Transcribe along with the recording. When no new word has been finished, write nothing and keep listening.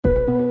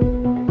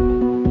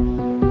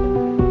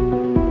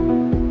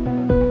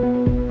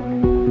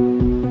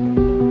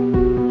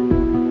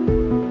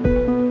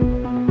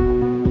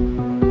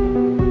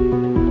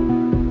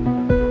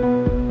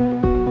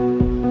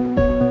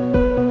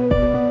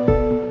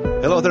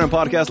Hello there in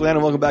podcast land,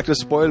 and welcome back to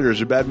Spoilers,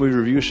 your bad movie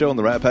review show on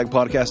the Rat Pack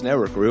Podcast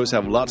Network, where we always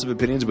have lots of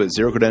opinions but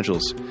zero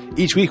credentials.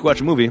 Each week we watch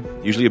a movie,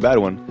 usually a bad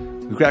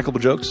one. We crack a couple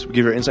jokes, we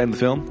give our insight into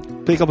the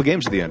film, play a couple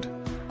games at the end.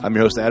 I'm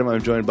your host Adam.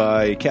 I'm joined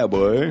by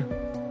Cowboy.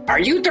 Are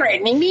you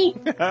threatening me?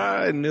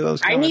 I knew that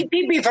was coming. I need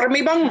pee-pee for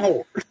me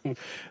bunghole.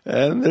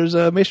 And there's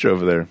a Maestro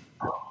over there.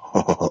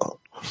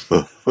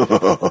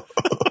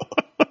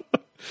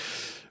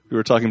 We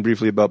were talking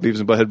briefly about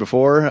Beavis and Butthead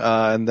before,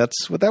 and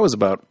that's what that was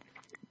about.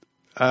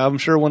 I'm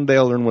sure one day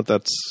I'll learn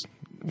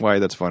why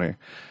that's funny.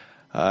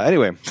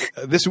 Anyway,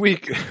 this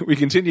week we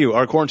continue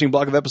our quarantine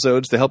block of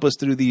episodes to help us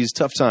through these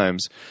tough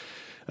times.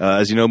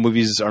 As you know,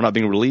 movies are not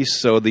being released,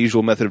 so the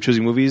usual method of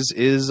choosing movies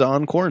is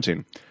on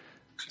quarantine.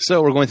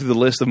 So we're going through the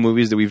list of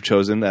movies that we've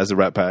chosen as the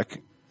Rat Pack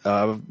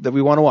that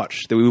we want to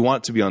watch, that we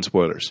want to be on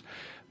spoilers.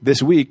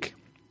 This week,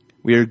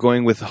 we are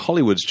going with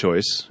Hollywood's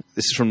choice.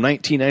 This is from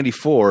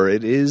 1994.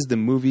 It is the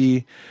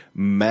movie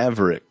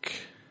Maverick.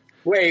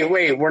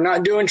 Wait, we're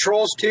not doing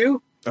Trolls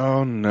 2?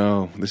 Oh,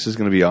 no. This is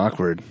going to be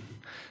awkward.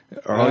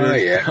 Are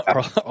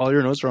all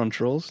your notes are on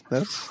Trolls?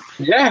 That's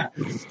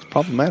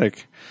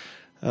problematic.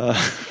 Well,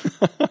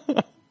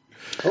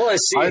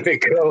 let's see if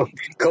it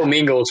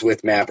co-mingles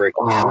with Maverick.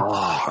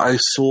 I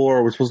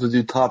swore we're supposed to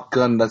do Top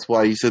Gun. That's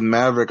why you said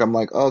Maverick. I'm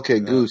like, okay,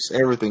 Goose,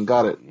 everything,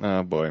 got it.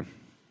 Oh, boy.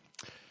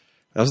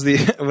 That was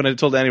when I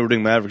told Danny we're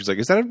doing Maverick, he's like,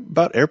 is that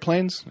about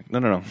airplanes? Like,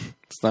 no.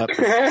 It's not.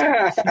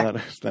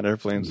 It's not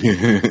airplanes.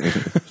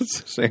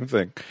 It's the same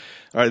thing.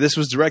 All right, this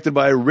was directed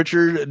by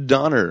Richard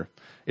Donner.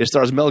 It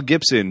stars Mel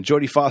Gibson,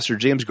 Jodie Foster,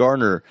 James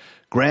Garner,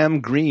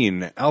 Graham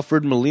Greene,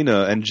 Alfred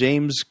Molina, and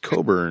James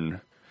Coburn.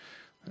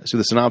 So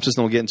the synopsis,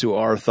 and we'll get into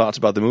our thoughts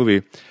about the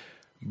movie.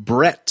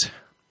 Brett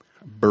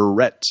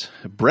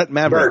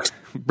Maverick.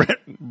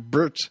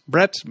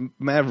 Brett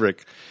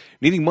Maverick,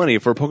 needing money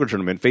for a poker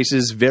tournament,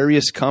 faces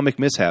various comic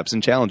mishaps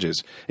and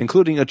challenges,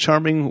 including a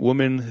charming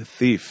woman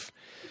thief.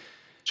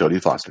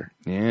 Jodie Foster.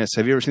 Yes.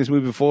 Have you ever seen this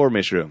movie before,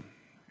 Maestro?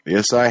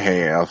 Yes, I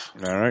have.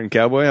 All right. And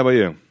Cowboy, how about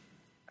you?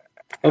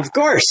 Of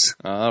course.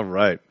 All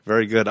right.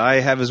 Very good. I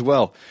have as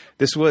well.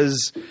 This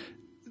was,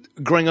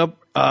 growing up,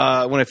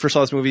 when I first saw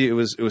this movie, it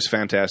was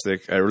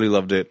fantastic. I really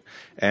loved it.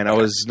 And I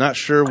was not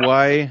sure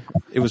why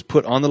it was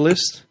put on the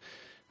list,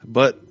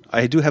 but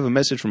I do have a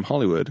message from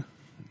Hollywood.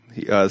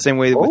 The same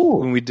way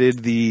when we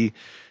did Big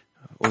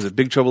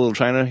Trouble in Little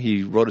China,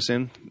 he wrote us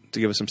in to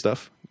give us some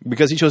stuff.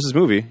 Because he chose this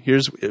movie,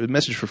 here's a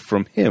message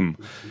from him.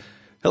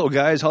 Hello,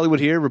 guys. Hollywood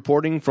here,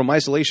 reporting from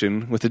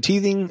isolation with a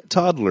teething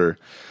toddler.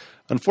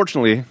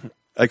 Unfortunately,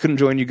 I couldn't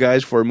join you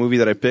guys for a movie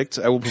that I picked.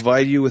 I will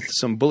provide you with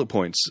some bullet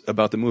points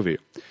about the movie,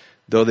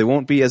 though they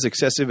won't be as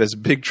excessive as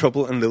Big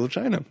Trouble in Little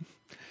China.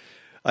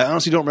 I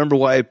honestly don't remember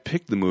why I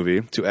picked the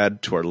movie to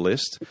add to our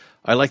list.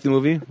 I like the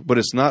movie, but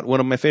it's not one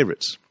of my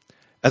favorites.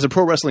 As a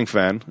pro wrestling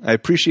fan, I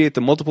appreciate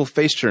the multiple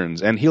face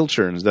turns and heel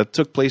turns that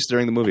took place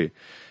during the movie.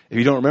 If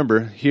you don't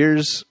remember,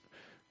 here's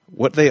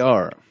what they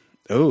are.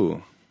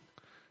 Oh.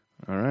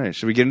 All right.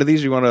 Should we get into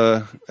these, or you want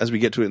to, as we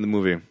get to it in the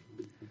movie?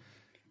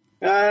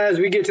 As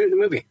we get to it in the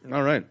movie.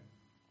 All right.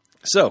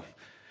 So,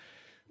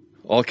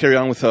 I'll carry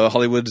on with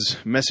Hollywood's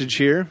message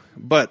here,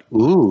 but...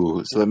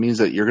 Ooh, so that means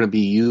that you're going to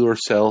be you,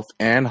 yourself,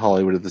 and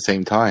Hollywood at the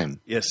same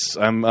time. Yes,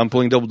 I'm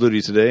pulling double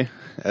duty today.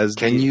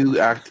 Can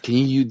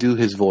you do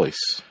his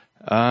voice?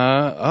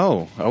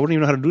 I wouldn't even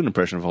know how to do an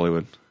impression of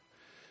Hollywood.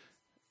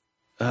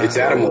 It's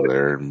Adam over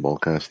there in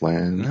Bullcast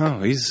Land.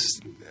 No,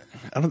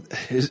 I don't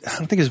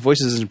think his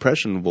voice is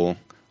impressionable.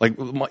 Like,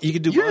 you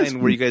could do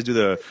mine where you guys do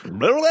the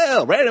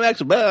random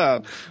action.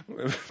 Well,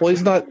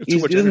 he's not. He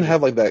doesn't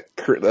have like that,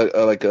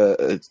 like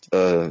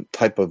a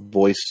type of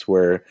voice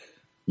where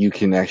you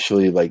can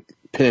actually like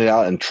pin it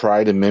out and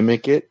try to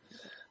mimic it.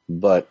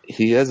 But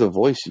he has a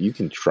voice you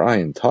can try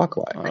and talk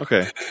like.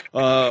 Okay.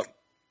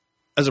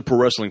 As a pro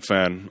wrestling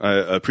fan,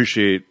 I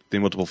appreciate the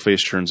multiple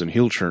face turns and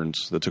heel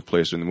turns that took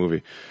place in the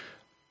movie.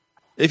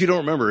 If you don't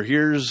remember,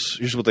 here's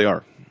what they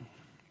are.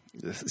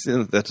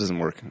 That doesn't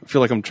work. I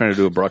feel like I'm trying to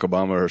do a Barack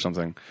Obama or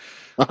something.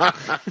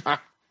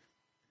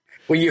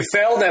 Well, you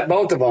failed at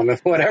both of them,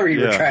 whatever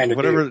you were trying to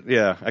do.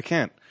 Yeah, I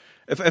can't.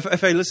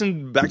 If I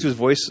listen back to his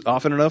voice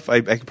often enough, I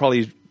could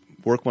probably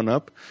work one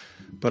up.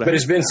 But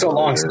it's been so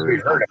long since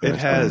we've heard it. It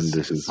has.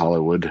 This is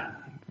Hollywood.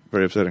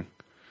 Very upsetting.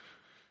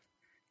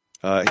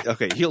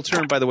 Okay, heel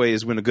turn, by the way,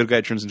 is when a good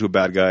guy turns into a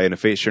bad guy, and a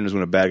face turn is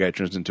when a bad guy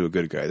turns into a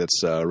good guy.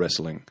 That's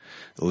wrestling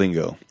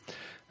lingo,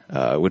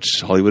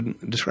 which Hollywood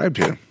described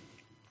here.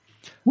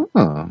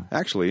 Huh.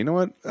 Actually, you know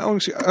what? I'm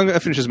going to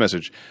finish this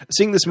message.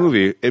 Seeing this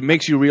movie, it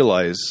makes you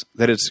realize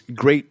that it's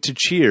great to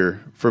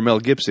cheer for Mel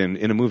Gibson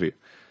in a movie.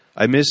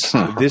 I miss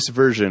this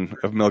version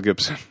of Mel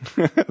Gibson.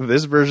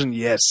 This version,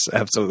 yes,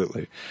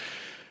 absolutely.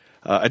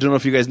 I don't know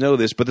if you guys know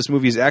this, but this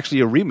movie is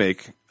actually a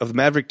remake of the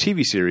Maverick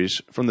TV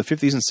series from the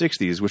 50s and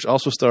 60s, which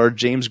also starred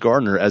James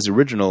Garner as the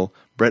original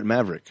Brett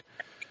Maverick.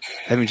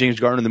 Having James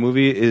Garner in the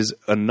movie is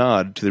a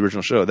nod to the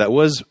original show. That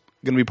was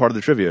going to be part of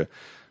the trivia,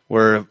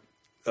 where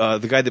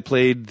the guy that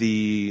played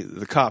the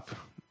cop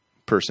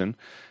person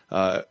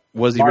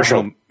was the Marshall.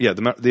 original. Yeah,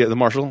 the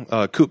marshal,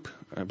 Coop,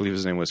 I believe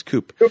his name was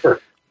Coop. Cooper.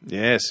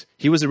 Yes.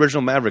 He was the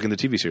original Maverick in the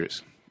TV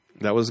series.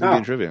 That was going to be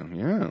in trivia.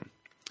 Yeah.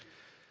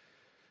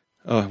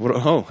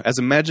 As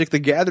a Magic the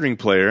Gathering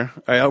player,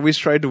 I always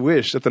tried to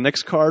wish that the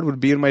next card would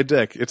be in my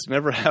deck. It's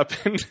never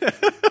happened.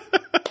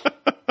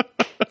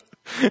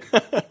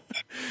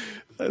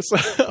 So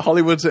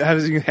Hollywood's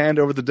having a hand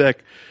over the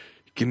deck.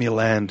 Give me a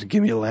land,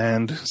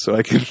 so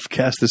I can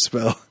cast this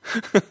spell.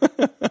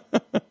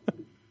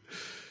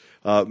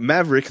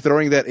 Maverick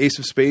throwing that ace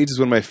of spades is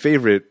one of my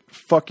favorite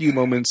fuck you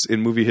moments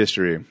in movie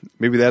history.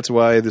 Maybe that's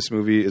why this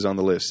movie is on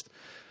the list.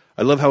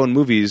 I love how in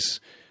movies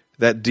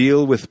that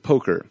deal with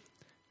poker,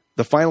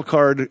 the final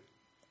card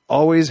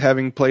always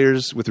having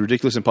players with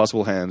ridiculous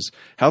impossible hands.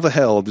 How the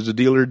hell did the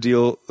dealer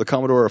deal the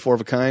Commodore a 4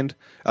 of a kind,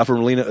 Alfred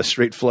Molina a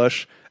straight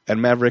flush,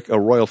 and Maverick a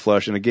royal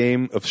flush in a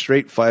game of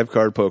straight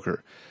 5-card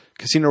poker?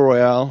 Casino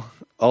Royale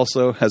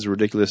also has a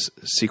ridiculous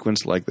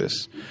sequence like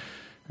this.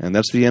 And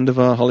that's the end of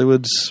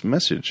Hollywood's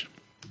message.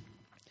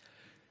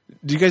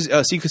 Do you guys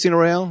see Casino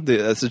Royale?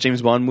 That's the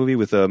James Bond movie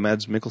with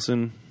Mads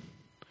Mikkelsen.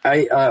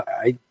 I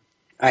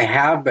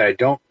have, but I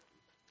don't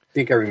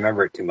think I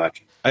remember it too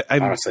much.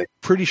 I'm honestly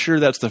pretty sure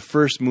that's the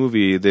first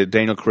movie that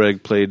Daniel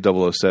Craig played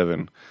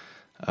 007.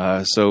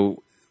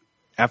 So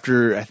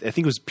after, I think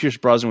it was Pierce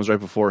Brosnan was right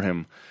before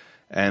him,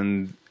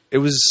 and it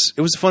was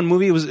a fun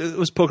movie. It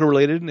was poker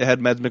related. It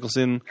had Mads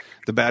Mikkelsen,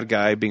 the bad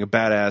guy, being a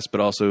badass, but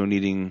also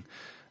needing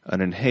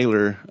an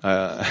inhaler.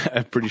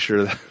 I'm pretty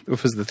sure that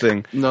was the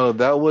thing. No,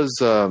 that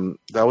was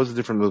a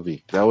different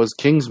movie. That was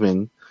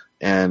Kingsman,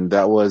 and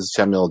that was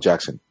Samuel L.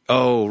 Jackson.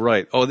 Oh,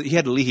 right. Oh, he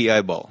had a leaky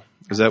eyeball.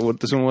 Is that what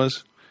this one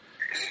was?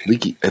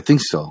 Leaky? I think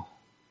so.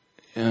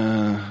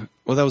 Well,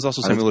 that was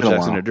also Samuel L.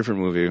 Jackson in a different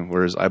movie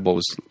where his eyeball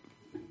was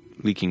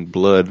leaking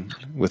blood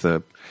with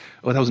a...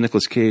 Oh, that was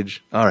Nicolas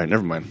Cage. All right,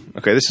 never mind.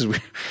 Okay, this is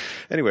weird.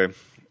 Anyway...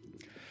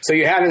 So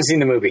you haven't seen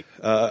the movie?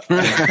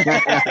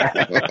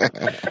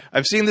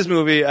 I've seen this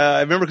movie.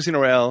 I remember Casino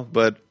Royale,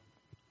 but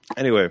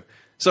anyway.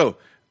 So,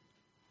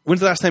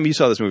 when's the last time you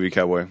saw this movie,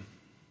 Cowboy?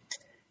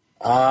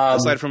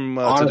 Aside from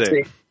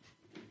today.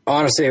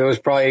 Honestly, it was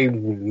probably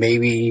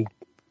maybe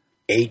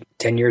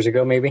 8-10 years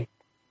ago, maybe.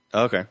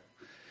 Okay.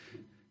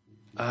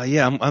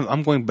 Yeah,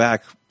 I'm going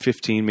back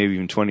 15, maybe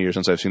even 20 years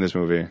since I've seen this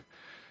movie.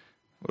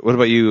 What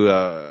about you,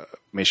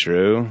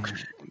 Maestro?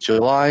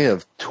 July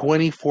of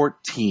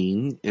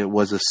 2014. It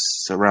was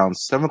around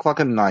 7 o'clock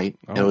at night.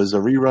 Oh. It was a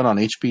rerun on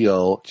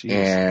HBO. Jeez.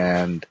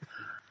 And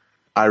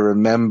I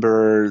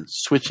remember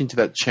switching to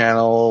that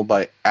channel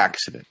by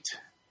accident.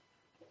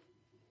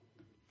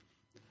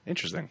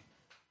 Interesting.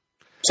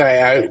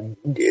 Sorry,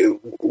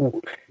 it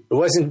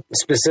wasn't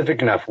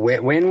specific enough.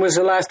 When was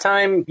the last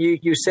time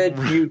you said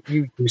you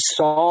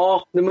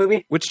saw the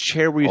movie? Which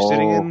chair were you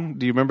sitting in?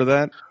 Do you remember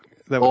that?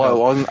 I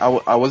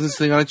wasn't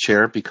sitting on a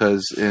chair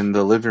because in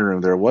the living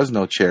room there was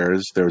no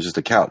chairs. There was just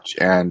a couch,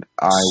 and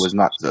I was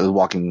not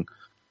walking.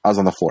 I was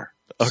on the floor,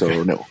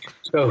 so no.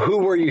 So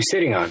who were you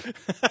sitting on?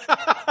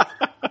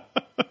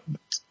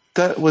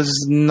 That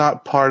was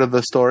not part of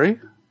the story.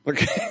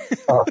 Okay.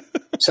 Oh,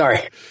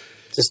 sorry.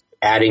 Just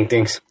adding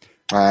things.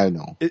 I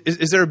know.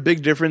 Is there a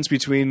big difference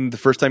between the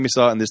first time you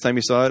saw it and this time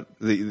you saw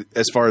it,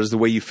 as far as the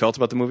way you felt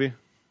about the movie?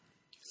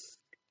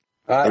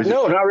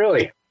 No, not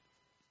really.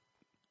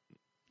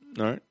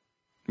 All right.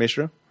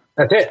 Maestro?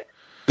 That's it.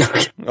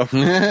 All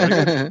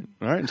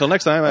right. Until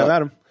next time, I'm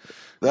Adam.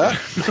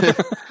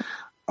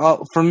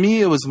 For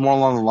me, it was more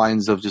along the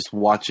lines of just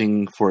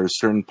watching for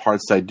certain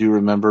parts that I do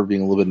remember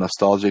being a little bit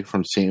nostalgic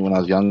from seeing when I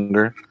was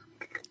younger.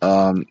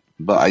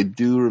 But I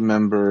do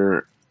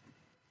remember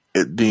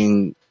it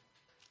being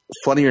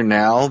funnier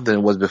now than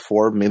it was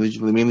before,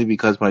 mainly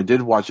because when I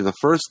did watch it the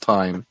first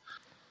time,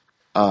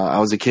 I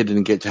was a kid,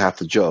 didn't get to half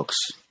the jokes.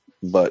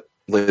 But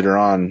later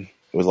on,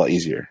 it was a lot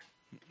easier.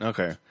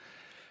 Okay.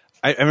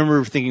 I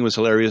remember thinking it was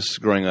hilarious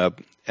growing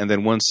up, and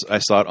then once I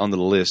saw it on the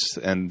list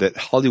and that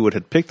Hollywood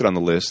had picked it on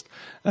the list,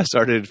 I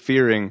started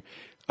fearing,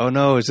 oh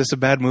no, is this a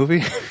bad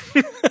movie?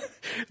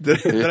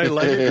 did I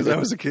like it because I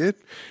was a kid?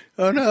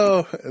 Oh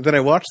no. Then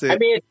I watched it. I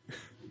mean,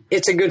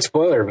 it's a good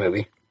spoiler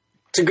movie.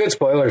 It's a good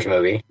spoilers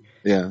movie.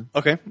 Yeah.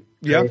 Okay.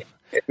 Yeah.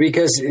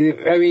 Because,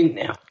 I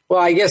mean,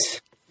 well, I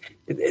guess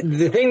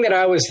the thing that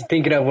I was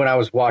thinking of when I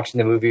was watching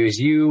the movie was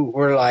you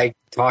were like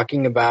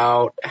talking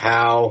about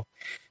how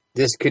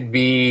this could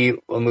be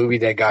a movie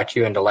that got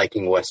you into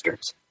liking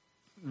Westerns.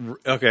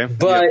 Okay.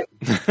 But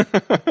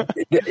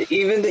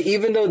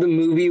even though the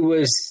movie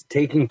was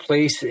taking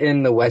place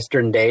in the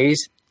Western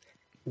days,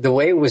 the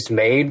way it was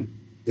made,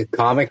 the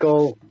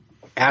comical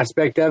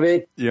aspect of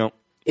it,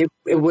 it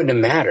wouldn't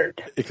have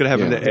mattered. It could have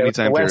happened at any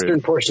time. The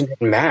Western portion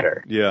didn't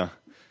matter. Yeah.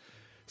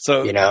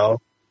 So,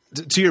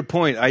 to your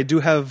point, I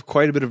do have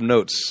quite a bit of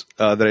notes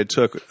that I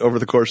took over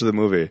the course of the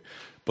movie.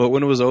 But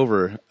when it was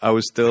over, I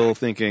was still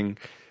thinking,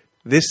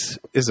 this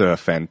is a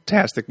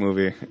fantastic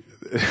movie.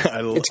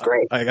 It's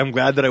great. I'm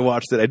glad that I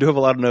watched it. I do have a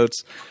lot of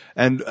notes.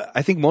 And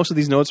I think most of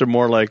these notes are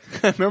more like,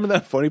 remember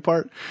that funny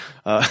part?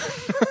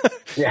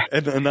 Yeah.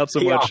 And not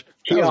so much,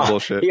 that was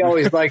bullshit. He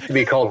always liked to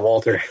be called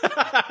Walter.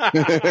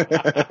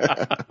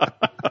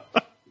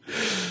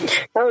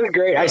 was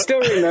great. I still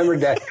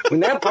remembered that when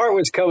that part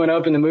was coming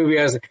up in the movie.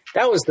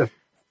 That was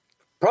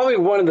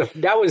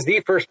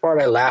the first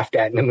part I laughed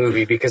at in the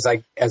movie because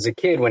as a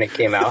kid when it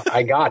came out,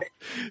 I got it.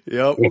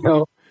 Yep. You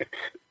know?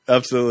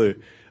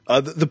 Absolutely.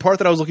 The part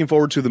that I was looking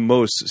forward to the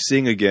most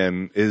seeing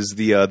again is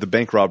the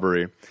bank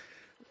robbery.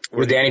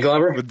 With Danny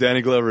Glover? With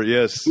Danny Glover,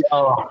 yes.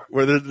 Oh.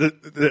 Where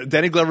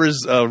Danny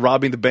Glover's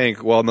robbing the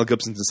bank while Mel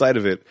Gibson's inside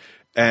of it.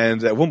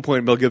 And at one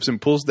point, Mel Gibson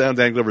pulls down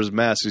Danny Glover's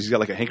mask. He's got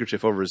like a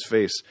handkerchief over his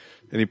face.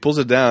 And he pulls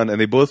it down, and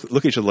they both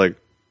look at each other like,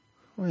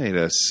 wait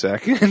a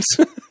second.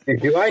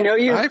 Do I know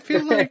you? I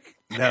feel like...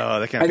 No,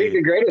 that can't be. I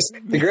think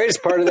the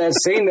greatest part of that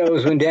scene, though,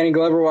 was when Danny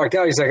Glover walked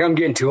out. He's like, I'm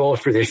getting too old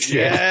for this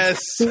shit.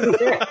 Yes. Which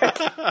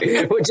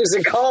is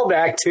a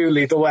callback to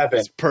Lethal Weapon.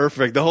 It's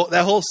perfect.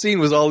 That whole scene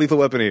was all Lethal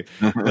Weapon-y.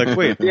 Like,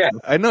 wait,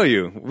 I know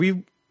you.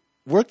 We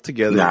worked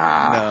together.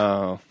 Nah.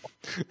 No.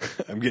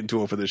 I'm getting too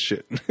old for this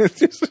shit.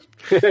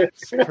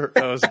 That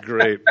was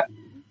great.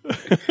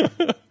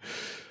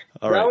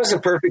 All right. That was a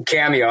perfect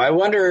cameo. I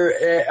wonder,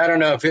 I don't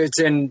know if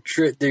it's in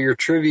your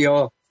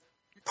trivial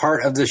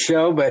part of the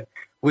show, but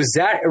was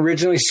that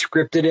originally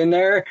scripted in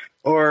there?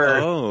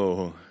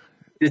 Or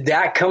did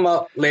that come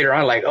up later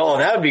on? Like,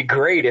 that would be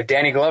great if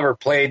Danny Glover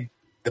played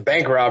the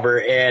bank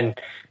robber and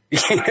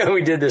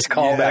we did this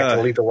callback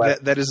to Lethal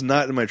Weapon. That is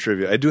not in my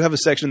trivia. I do have a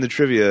section in the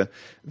trivia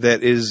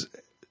that is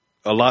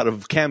a lot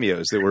of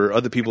cameos. There were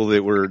other people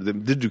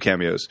that did do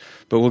cameos,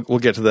 but we'll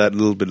get to that a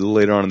little bit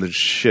later on in the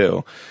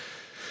show.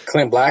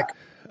 Clint Black.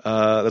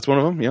 That's one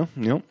of them. Yeah.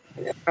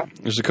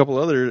 There's a couple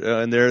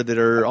other in there that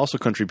are also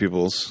country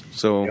peoples.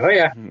 So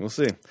we'll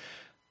see.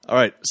 All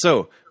right.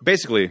 So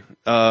basically,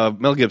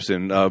 Mel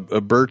Gibson,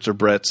 Bert or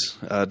Brett,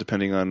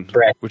 depending on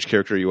which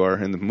character you are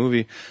in the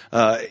movie,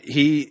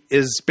 he's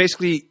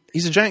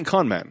a giant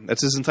con man.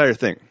 That's his entire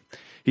thing.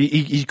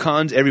 He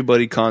cons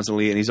everybody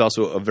constantly, and he's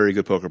also a very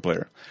good poker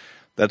player.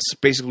 That's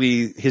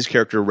basically his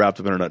character wrapped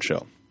up in a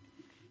nutshell.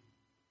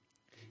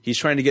 He's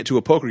trying to get to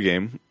a poker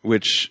game,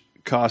 which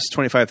costs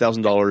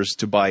 $25,000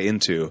 to buy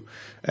into,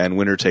 and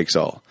winner takes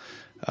all.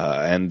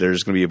 And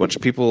there's going to be a bunch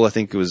of people. I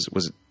think it was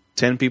it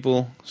 10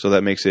 people? So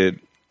that makes it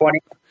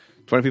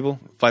 20 people.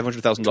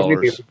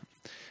 $500,000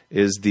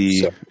 is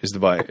the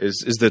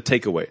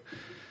takeaway.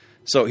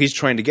 So he's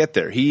trying to get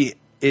there. He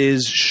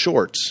is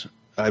short,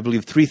 I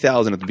believe,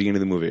 $3,000 at the beginning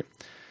of the movie.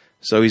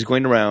 So he's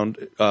going around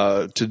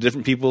to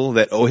different people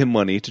that owe him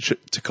money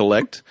to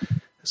collect,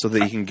 so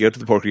that he can get to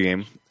the poker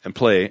game and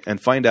play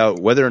and find out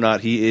whether or not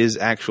he is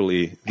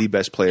actually the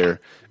best player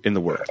in the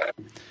world.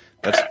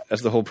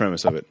 That's the whole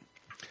premise of it.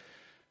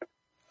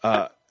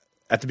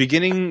 At the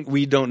beginning,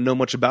 we don't know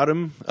much about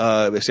him,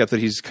 except that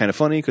he's kind of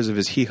funny because of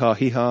his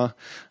hee-haw,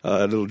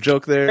 little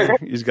joke there.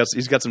 He's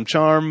got some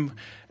charm,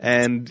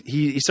 and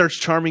he starts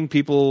charming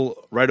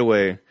people right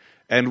away.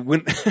 And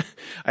when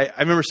I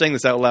remember saying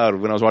this out loud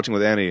when I was watching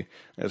with Annie,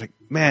 I was like,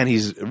 man,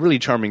 he's a really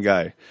charming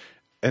guy.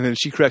 And then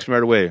she corrects me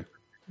right away.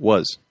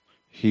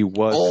 He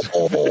was.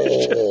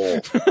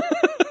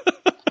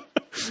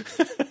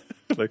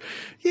 Like,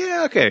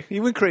 yeah, okay. He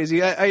went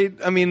crazy.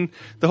 I mean,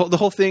 the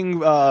whole thing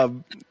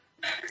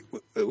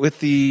with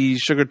the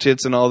sugar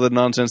tits and all the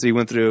nonsense that he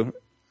went through,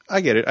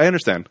 I get it. I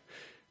understand.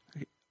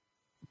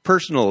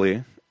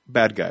 Personally,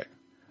 bad guy.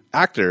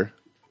 Actor,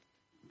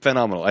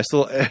 phenomenal. I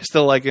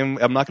still like him.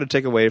 I'm not going to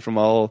take away from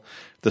all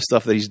the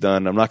stuff that he's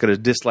done. I'm not going to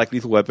dislike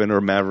Lethal Weapon or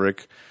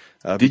Maverick.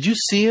 Did you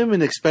see him in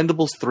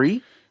Expendables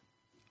 3?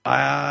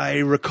 I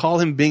recall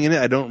him being in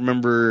it. I don't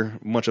remember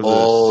much of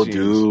the scenes.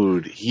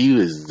 Dude. He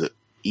was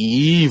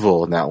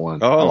evil in that one.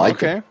 Oh,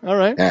 okay. Him. All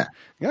right. Yeah,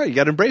 you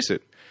got to embrace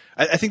it.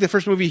 I think the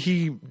first movie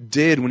he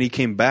did when he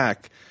came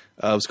back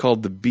was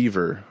called The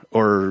Beaver.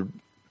 Where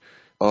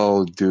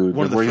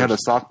he had a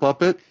sock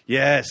puppet?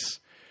 Yes.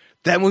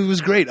 That movie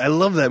was great. I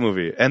love that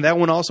movie. And that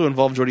one also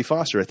involved Jodie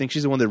Foster. I think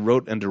she's the one that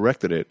wrote and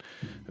directed it,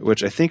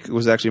 which I think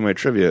was actually my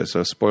trivia.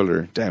 So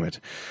spoiler. Damn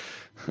it.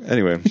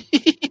 Anyway.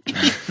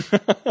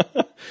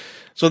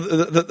 So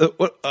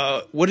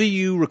what do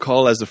you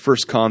recall as the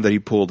first con that he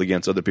pulled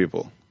against other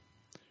people?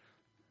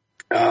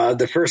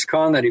 The first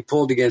con that he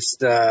pulled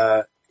against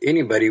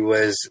anybody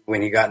was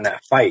when he got in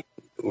that fight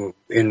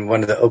in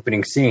one of the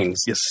opening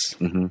scenes. Yes.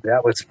 Mm-hmm.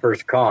 That was the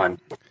first con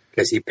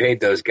because he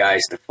paid those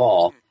guys to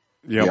fall.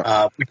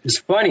 Yeah. Which is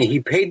funny. He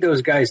paid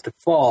those guys to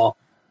fall.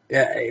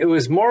 It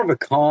was more of a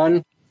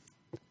con,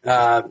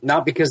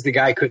 not because the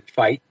guy couldn't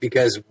fight,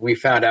 because we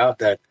found out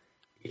that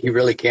he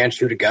really can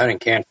shoot a gun and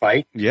can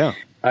fight. Yeah.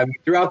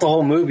 Throughout the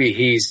whole movie,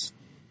 he's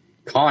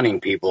conning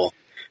people,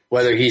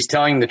 whether he's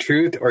telling the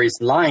truth or he's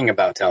lying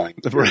about telling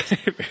the truth.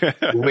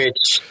 Right.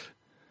 Which,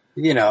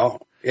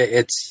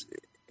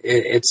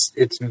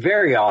 it's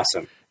very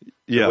awesome.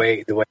 Yeah. The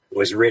way it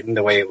was written,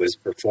 the way it was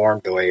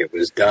performed, the way it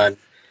was done.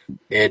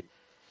 And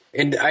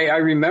I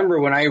remember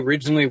when I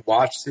originally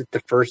watched it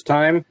the first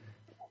time,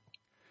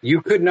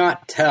 you could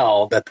not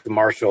tell that the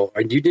marshal,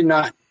 or you did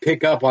not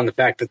pick up on the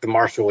fact that the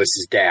marshal was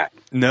his dad.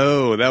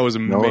 No, that was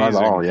amazing. No, not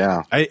at all,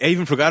 yeah. I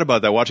even forgot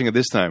about that watching it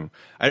this time.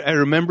 I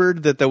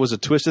remembered that there was a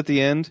twist at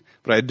the end,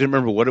 but I didn't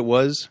remember what it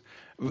was.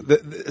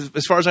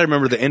 As far as I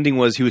remember, the ending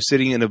was he was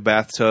sitting in a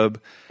bathtub,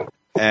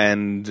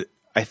 and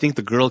I think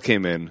the girl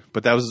came in,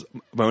 but that was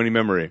my only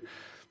memory.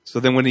 So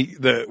then when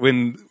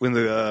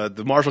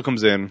the marshal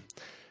comes in,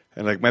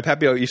 and like my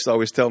papi used to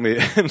always tell me,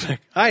 and like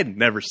I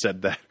never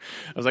said that.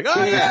 I was like,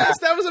 oh yes,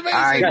 that was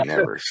amazing. I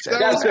never said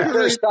That's the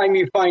first time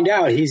you find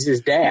out he's his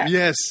dad.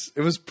 Yes,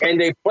 it was.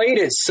 And they played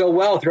it so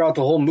well throughout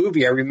the whole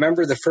movie. I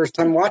remember the first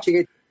time watching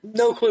it,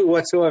 no clue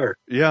whatsoever.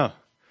 Yeah.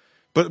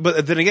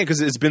 But then again, because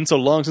it's been so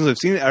long since I've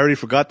seen it, I already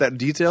forgot that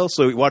detail.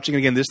 So watching it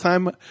again this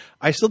time,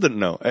 I still didn't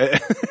know.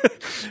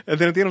 And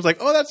then at the end, I was like,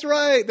 "Oh, that's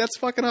right. That's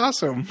fucking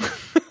awesome."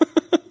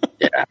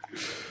 Yeah,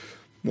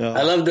 No.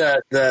 I love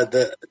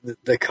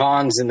the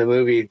cons in the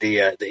movie.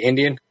 The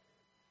Indian.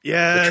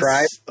 Yes. The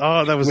tribe.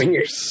 Oh, that was When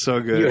so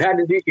good. You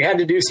had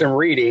to do some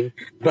reading,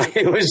 but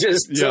it was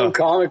just so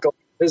comical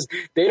because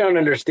they don't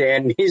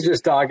understand. He's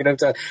just talking up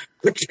to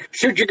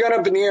shoot your gun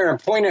up in the air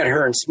and point at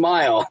her and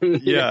smile.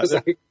 Yeah.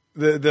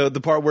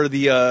 The part where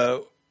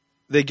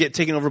they get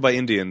taken over by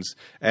Indians,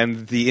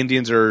 and the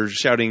Indians are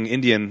shouting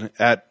Indian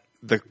at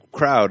the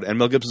crowd, and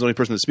Mel Gibson's the only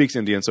person that speaks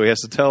Indian, so he has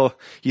to tell,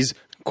 he's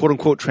quote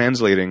unquote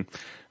translating,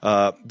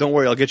 don't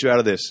worry, I'll get you out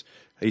of this.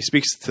 He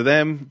speaks to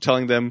them,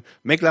 telling them,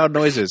 make loud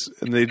noises,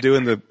 and they do,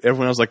 and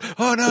everyone else is like,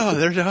 oh no,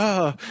 there's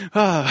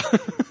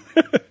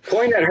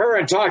point at her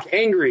and talk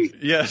angry.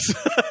 Yes.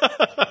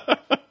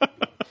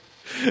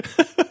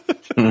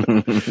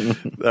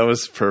 That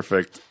was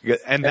perfect.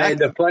 And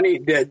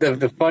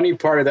the funny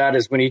part of that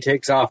is when he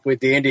takes off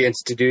with the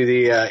Indians to do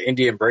the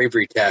Indian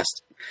bravery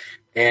test,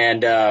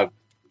 and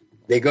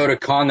they go to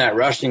con that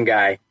Russian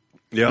guy.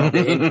 Yeah.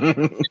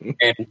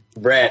 And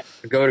Brett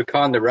go to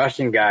con the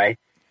Russian guy,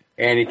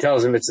 and he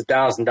tells him it's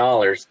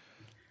 $1,000.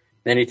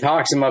 Then he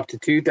talks him up to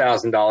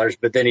 $2,000,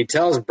 but then he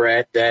tells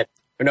Brett that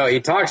he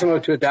talks him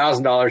up to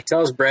 $1,000.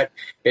 Tells Brett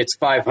it's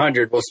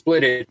 $500. We'll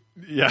split it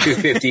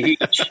 $250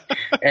 each.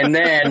 And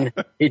then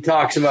he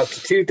talks him up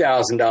to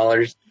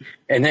 $2,000,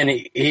 and then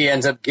he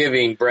ends up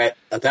giving Brett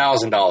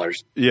 $1,000.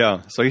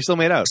 Yeah, so he still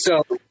made out.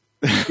 So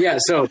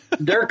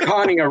they're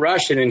conning a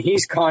Russian, and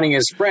he's conning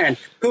his friend,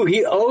 who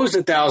he owes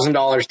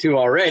 $1,000 to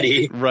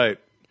already. Right.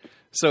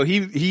 So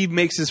he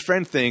makes his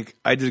friend think,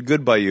 I did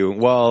good by you,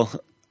 while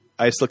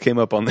I still came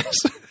up on this.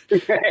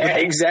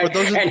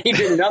 Exactly. And he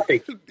did nothing.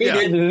 He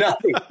did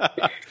nothing.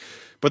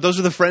 But those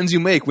are the friends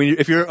you make.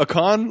 If you're a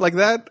con like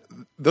that,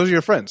 those are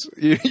your friends.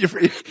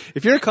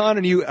 If you're a con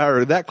and you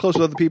are that close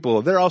with other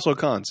people, they're also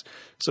cons.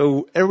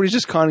 So everybody's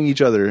just conning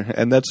each other,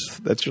 and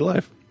that's your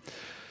life.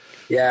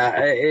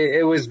 Yeah,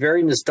 it was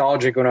very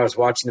nostalgic when I was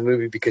watching the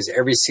movie because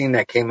every scene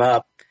that came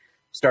up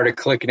started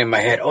clicking in my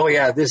head. Oh,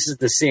 yeah, this is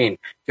the scene.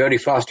 Jodie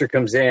Foster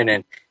comes in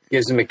and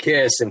gives him a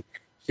kiss, and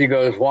she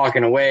goes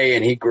walking away,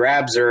 and he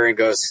grabs her and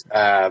goes,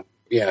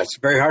 it's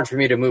very hard for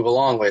me to move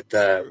along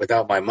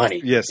without my money.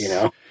 Yes.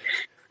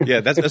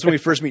 Yeah, that's when we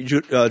first meet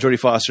Jodie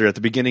Foster at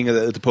the beginning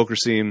of the poker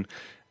scene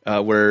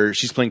where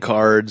she's playing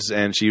cards,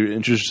 and she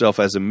introduces herself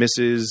as a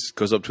Mrs.,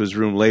 goes up to his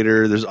room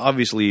later. There's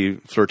obviously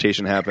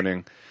flirtation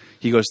happening.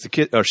 He goes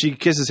to she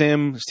kisses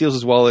him, steals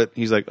his wallet.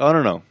 He's like, "Oh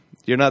no,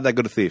 you're not that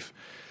good a thief."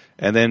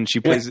 And then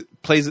she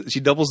she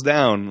doubles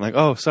down, like,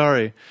 "Oh,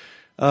 sorry,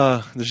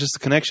 there's just a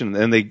connection."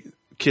 And they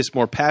kiss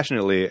more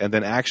passionately, and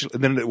then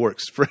then it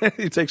works.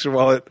 He takes his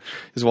wallet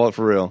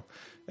for real.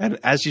 And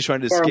as she's trying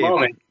to escape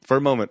for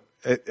a moment,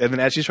 and then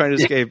as she's trying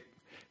to escape,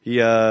 he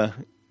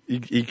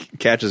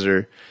catches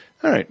her.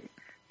 All right,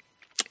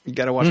 you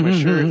got to wash my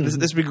shirt.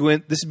 This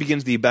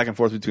begins the back and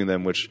forth between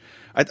them, which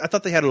I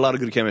thought they had a lot of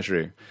good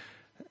chemistry.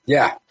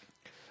 Yeah.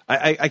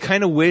 I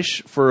kind of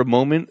wish for a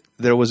moment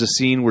there was a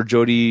scene where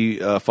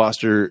Jodie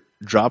Foster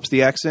drops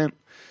the accent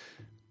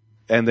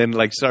and then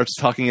like starts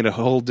talking in a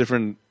whole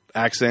different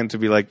accent to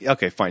be like,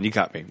 okay, fine, you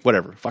got me,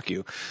 whatever, fuck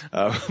you.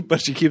 But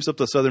she keeps up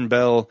the Southern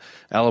Belle,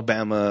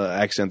 Alabama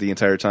accent the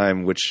entire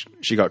time, which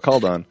she got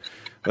called on.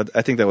 But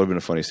I think that would have been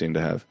a funny scene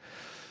to have.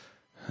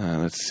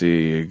 Let's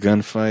see,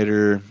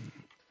 gunfighter.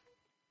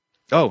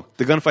 Oh,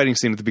 the gunfighting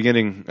scene at the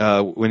beginning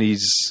when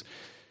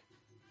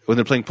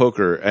they're playing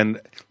poker, and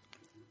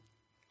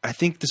I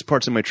think this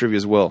part's in my trivia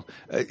as well.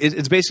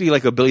 It's basically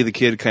like a Billy the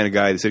Kid kind of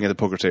guy sitting at the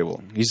poker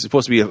table. He's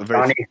supposed to be a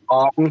very Johnny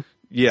Hodden.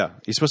 Yeah,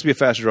 he's supposed to be a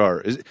fast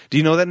drawer. Do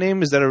you know that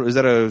name? Is that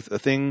a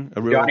thing?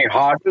 A real Johnny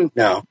Hodden?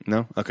 No.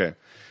 Okay,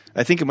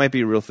 I think it might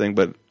be a real thing,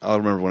 but I'll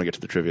remember when I get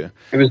to the trivia.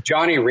 It was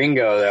Johnny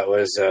Ringo that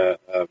was a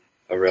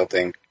real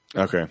thing.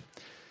 Okay,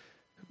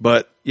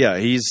 but yeah,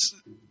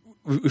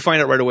 we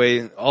find out right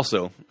away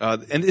also,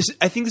 and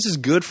I think this is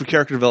good for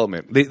character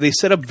development. They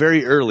set up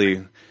very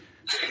early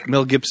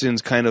Mel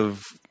Gibson's kind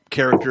of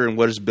character and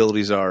what his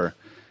abilities are,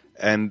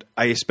 and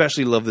I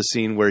especially love the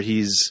scene where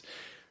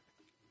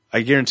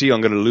I guarantee you I'm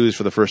going to lose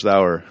for the first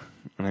hour.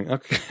 I'm like,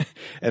 okay.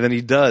 And then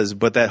he does,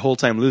 but that whole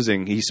time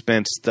losing, he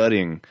spent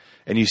studying,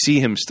 and you see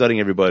him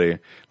studying everybody.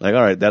 Like,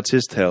 all right, that's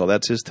his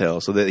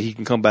tale, so that he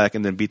can come back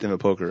and then beat them at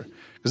poker.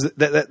 Because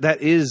that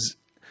is,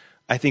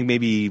 I think,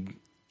 maybe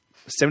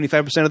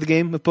 75% of the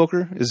game of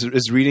poker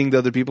is reading the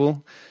other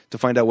people to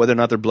find out whether or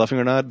not they're bluffing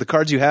or not. The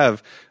cards you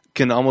have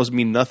can almost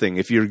mean nothing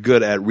if you're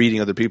good at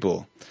reading other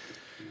people.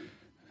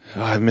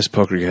 Oh, I miss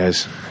poker,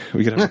 guys.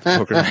 We gotta have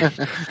poker night.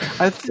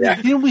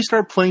 Didn't we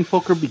start playing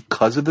poker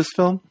because of this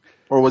film,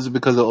 or was it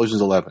because of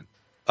Ocean's 11?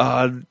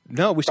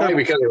 No, we started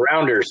Probably because of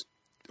Rounders.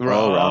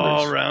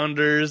 Rounders.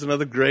 Rounders,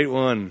 another great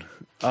one.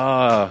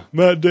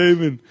 Matt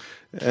Damon,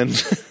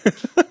 and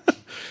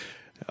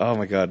oh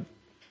my god,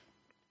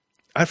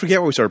 I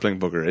forget why we started playing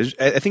poker.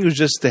 I think it was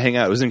just to hang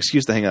out. It was an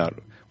excuse to hang out.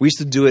 We used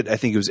to do it. I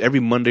think it was every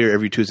Monday or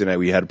every Tuesday night.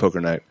 We had a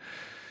poker night.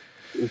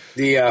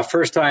 The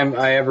first time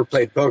I ever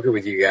played poker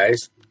with you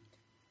guys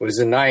was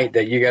the night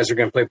that you guys were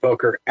going to play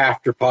poker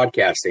after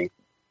podcasting.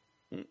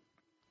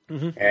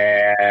 Mm-hmm.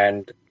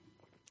 And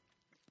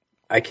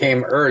I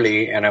came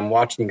early and I'm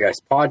watching you guys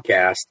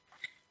podcast.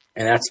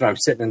 And that's when I'm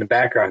sitting in the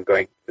background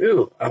going,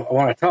 ooh, I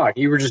want to talk.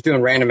 You were just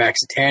doing random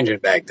acts of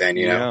tangent back then,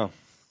 you know?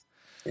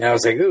 Yeah. And I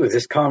was like, ooh,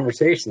 this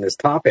conversation, this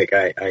topic,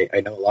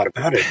 I know a lot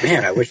about it.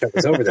 Man, I wish I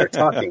was over there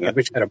talking. I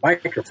wish I had a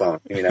microphone,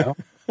 you know?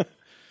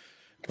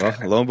 Well,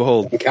 lo and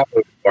behold. Cowboy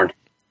was born.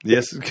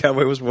 Yes,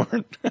 Cowboy was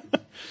born.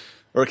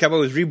 Or Cowboy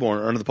was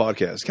reborn under the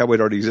podcast. Cowboy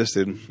had already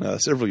existed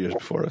several years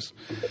before us.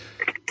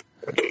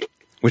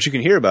 Which you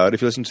can hear about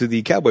if you listen to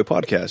the Cowboy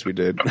podcast we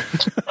did.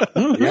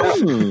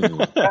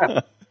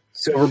 Yeah.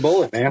 Silver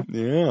bullet, man.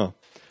 Yeah.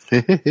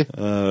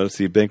 Let's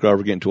see. Bank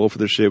robber getting too old for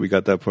this shit. We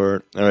got that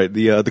part. All right.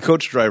 The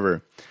coach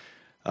driver.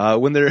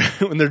 When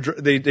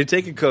they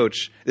take a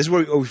coach. This is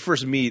where we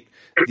first meet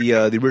the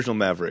original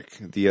Maverick,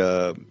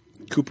 the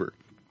Cooper.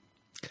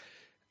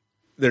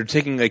 They're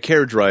taking a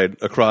carriage ride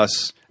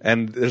across,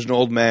 and there's an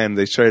old man.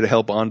 They try to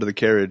help onto the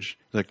carriage.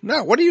 He's like,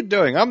 "No, what are you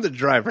doing? I'm the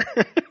driver."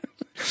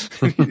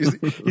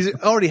 he's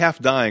already half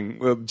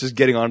dying, just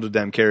getting onto the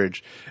damn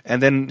carriage,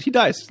 and then he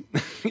dies.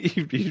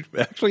 he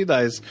actually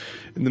dies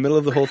in the middle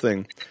of the whole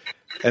thing.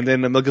 And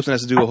then Mel Gibson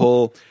has to do a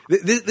whole.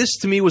 This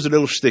to me was a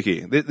little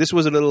sticky. This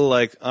was a little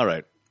like, all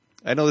right,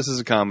 I know this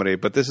is a comedy,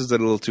 but this is a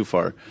little too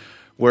far.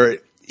 Where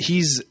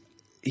he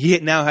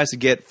now has to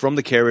get from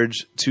the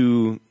carriage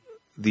to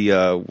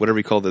the whatever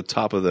you call the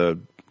top of the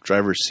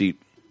driver's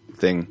seat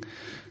thing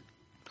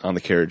on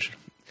the carriage.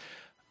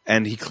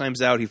 And he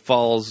climbs out, he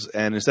falls,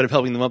 and instead of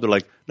helping them up, they're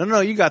like, no,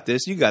 you got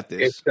this, you got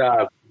this. It's,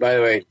 by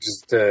the way,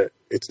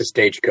 it's a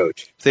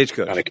stagecoach.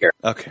 Stagecoach. Not a carriage.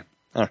 Okay.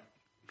 All right.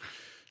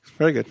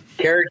 Very good.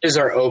 Carriages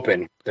are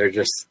open. They're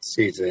just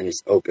seats and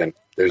it's open.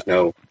 There's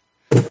no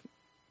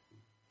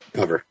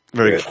cover.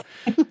 Very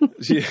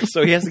good.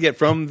 So he has to get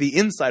from the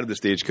inside of the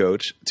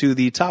stagecoach to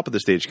the top of the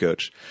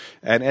stagecoach.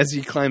 And as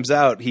he climbs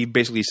out, he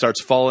basically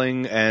starts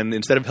falling, and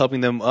instead of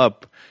helping them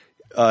up,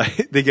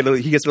 he gets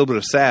a little bit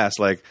of sass,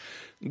 like,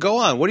 go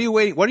on. What are you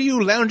waiting? What are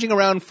you lounging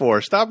around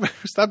for? Stop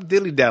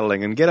dilly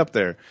daddling and get up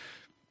there.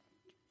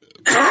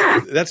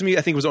 That to me,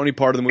 I think was the only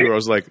part of the movie where I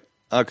was like,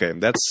 okay,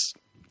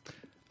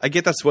 I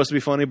get that's supposed to be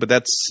funny, but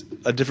that's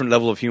a different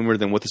level of humor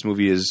than what this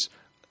movie has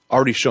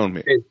already shown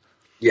me.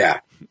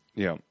 Yeah.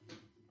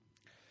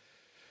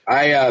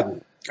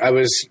 I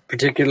was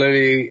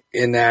particularly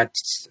in that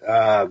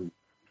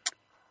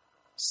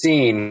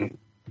scene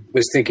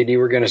was thinking you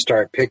were going to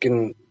start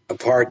picking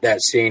apart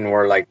that scene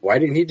where, like, why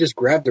didn't he just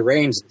grab the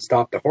reins and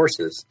stop the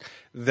horses?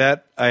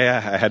 That I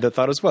had that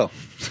thought as well.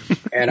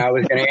 And I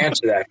was going to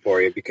answer that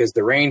for you because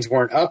the reins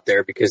weren't up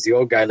there because the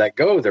old guy let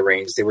go of the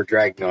reins. They were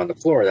dragging on the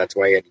floor. That's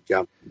why he had to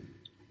jump.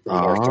 But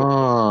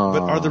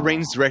are the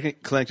reins directly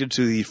connected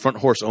to the front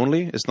horse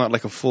only? It's not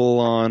like a full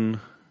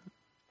on.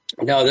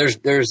 No, there's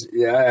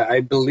I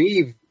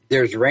believe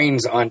there's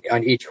reins on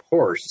each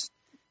horse.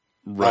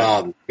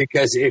 Right.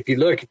 Because if you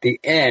look at the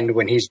end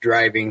when he's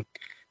driving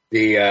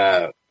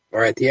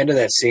or at the end of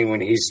that scene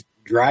when he's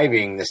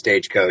driving the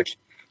stagecoach,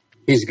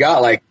 he's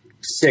got like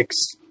 6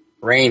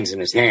 reins in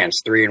his hands,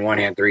 3 in one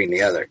hand, 3 in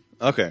the other.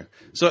 Okay.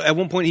 So at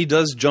one point he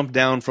does jump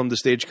down from the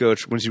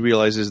stagecoach once he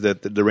realizes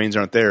that the reins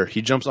aren't there.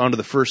 He jumps onto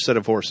the first set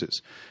of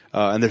horses.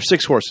 And there's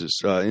 6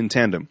 horses in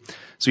tandem.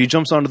 So he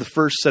jumps onto the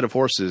first set of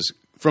horses.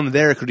 From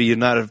there, could he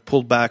not have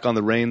pulled back on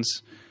the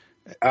reins?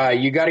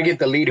 You got to get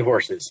the lead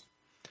horses.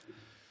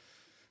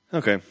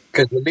 Okay.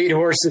 Because the lead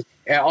horses,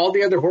 all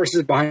the other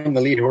horses behind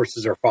the lead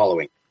horses are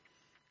following.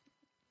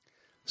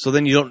 So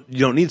then you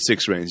don't need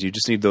 6 reins. You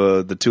just need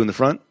the 2 in the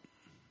front?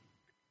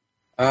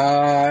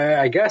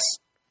 I guess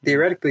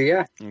theoretically,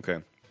 yeah. Okay.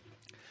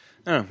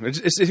 Oh,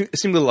 it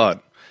seemed a little odd.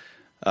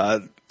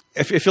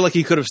 I feel like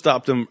he could have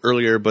stopped him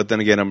earlier, but then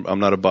again, I'm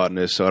not a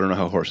botanist, so I don't know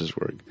how horses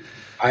work.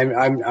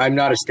 I'm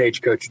not a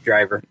stagecoach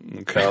driver.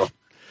 Okay.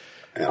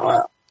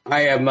 So,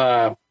 I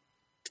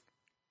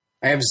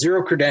have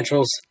 0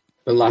 credentials,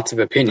 but lots of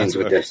opinions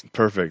with this.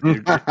 Perfect.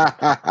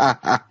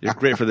 You're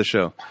great for the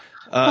show.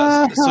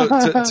 So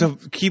to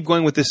keep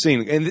going with this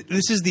scene, and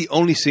this is the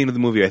only scene of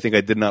the movie I think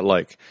I did not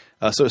like.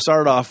 So it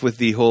started off with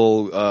the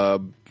whole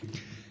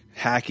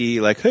hacky,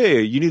 like,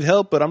 hey, you need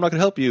help, but I'm not going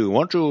to help you.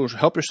 Why don't you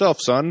help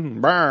yourself,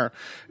 son? Brr.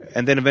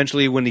 And then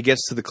eventually when he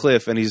gets to the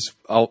cliff and he's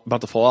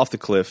about to fall off the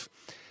cliff,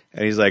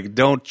 and he's like,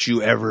 don't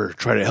you ever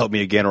try to help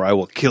me again or I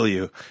will kill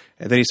you.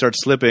 And then he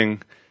starts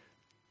slipping.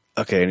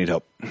 Okay, I need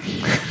help.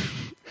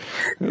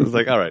 It was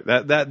like, all right,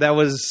 that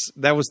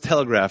was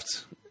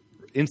telegraphed.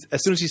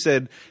 As soon as he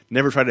said,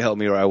 never try to help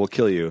me or I will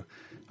kill you,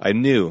 I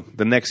knew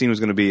the next scene was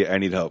going to be "I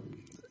need help."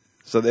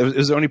 So it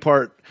was the only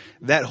part,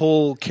 that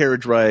whole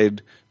carriage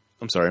ride.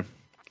 I'm sorry,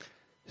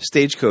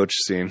 stagecoach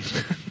scene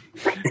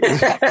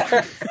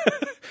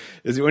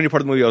is the only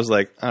part of the movie I was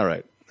like, all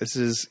right, this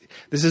is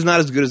not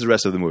as good as the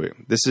rest of the movie.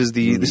 This is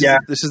the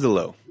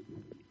low.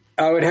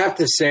 I would have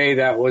to say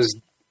that was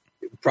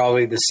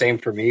probably the same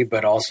for me,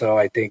 but also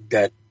I think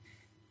that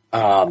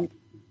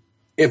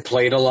it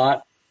played a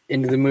lot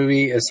into the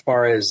movie as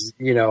far as,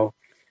 you know,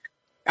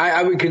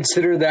 I would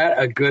consider that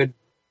a good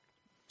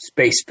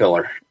space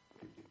filler.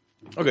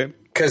 Okay.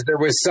 Because there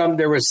was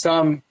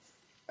some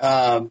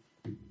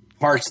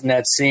parts in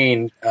that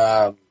scene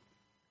that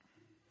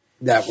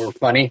were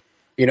funny,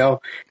 you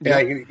know. Yeah.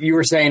 Like you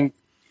were saying,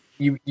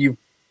 you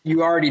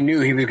already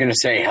knew he was going to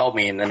say "help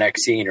me" in the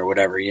next scene or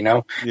whatever, you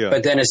know. Yeah.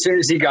 But then as soon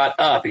as he got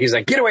up, he's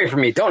like, "Get away from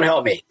me! Don't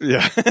help me!"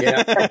 Yeah.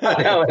 Yeah,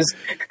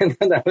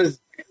 that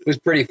was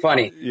pretty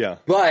funny. Yeah.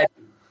 But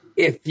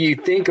if you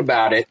think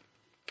about it,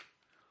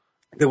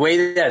 the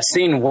way that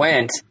scene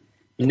went,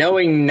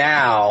 knowing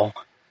now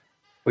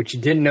what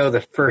you didn't know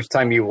the first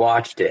time you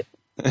watched it,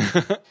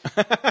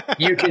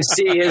 you can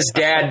see his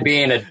dad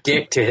being a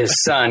dick to his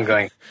son,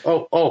 going,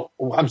 "Oh,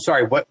 I'm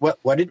sorry. What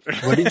did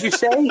you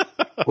say?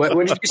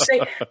 What did you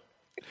say?"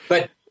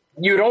 But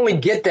you'd only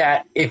get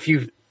that if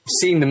you've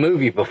seen the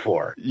movie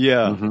before.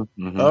 Yeah.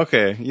 Mm-hmm, mm-hmm.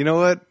 Okay. You know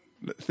what?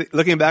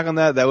 Looking back on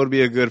that would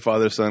be a good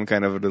father-son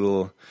kind of a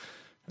little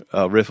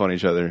riff on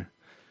each other.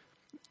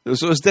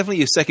 So it's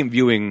definitely a second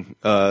viewing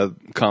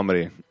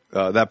comedy.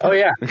 That part. Oh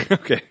yeah.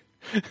 Okay.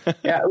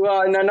 Yeah.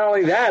 Well, not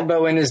only that,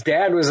 but when his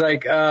dad was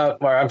like,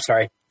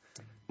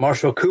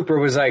 Marshall Cooper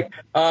was like,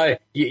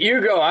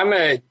 you go. I'm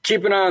gonna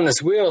keep an eye on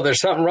this wheel. There's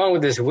something wrong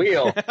with this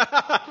wheel.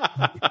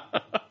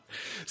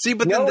 See,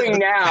 but knowing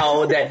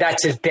now that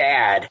that's his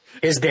dad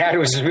was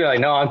just like,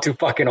 "No, I'm too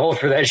fucking old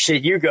for that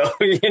shit. You go."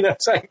 You know,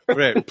 it's like,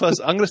 right. Plus,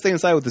 I'm going to stay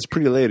inside with this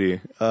pretty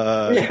lady.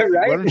 Yeah,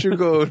 right? Why don't you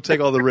go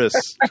take all the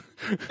risks?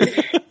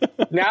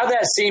 Now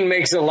that scene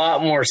makes a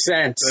lot more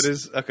sense. That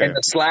is okay. And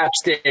the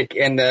slapstick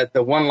and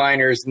the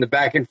one-liners and the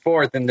back and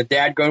forth and the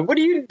dad going, "What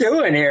are you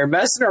doing here?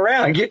 Messing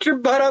around? Get your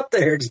butt up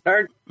there."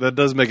 That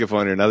does make it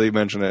funnier now that you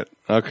mention it.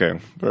 Okay,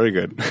 very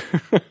good.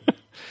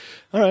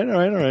 All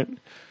right.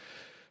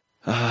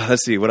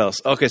 Let's see, what else?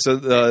 Okay,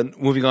 so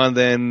moving on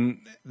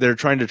then, they're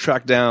trying to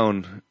track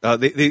down...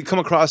 They come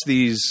across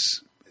these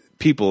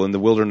people in the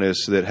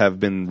wilderness that have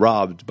been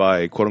robbed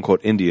by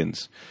quote-unquote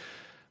Indians.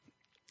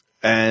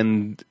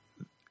 And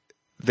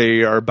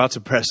they are about to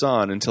press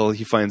on until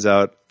he finds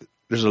out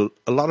there's a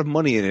lot of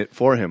money in it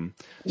for him.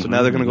 So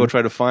now they're going to go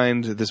try to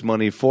find this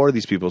money for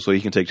these people so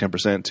he can take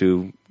 10%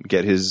 to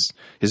get his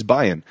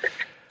buy-in.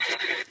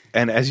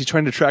 And as he's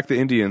trying to track the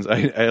Indians,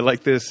 I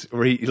like this,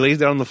 where he lays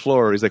down on the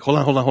floor. He's like, hold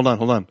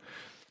on.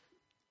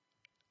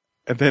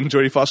 And then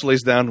Jodie Foster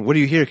lays down. What do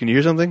you hear? Can you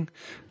hear something?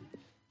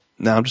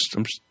 No, I'm just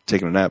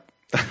taking a nap.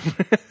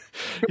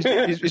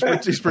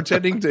 he's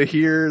pretending to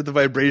hear the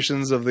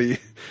vibrations of the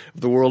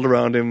world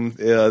around him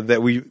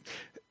that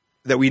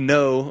we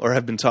know or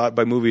have been taught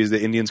by movies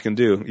that Indians can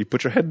do. You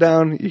put your head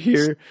down, you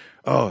hear,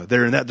 oh,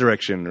 they're in that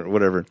direction or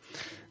whatever.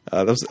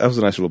 That was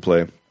a nice little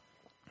play.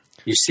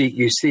 You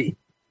see.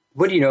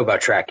 What do you know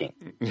about tracking?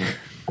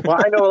 Well,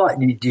 I know a lot.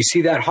 Do you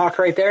see that hawk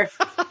right there?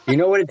 You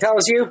know what it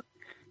tells you?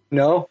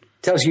 No,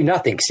 it tells you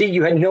nothing. See,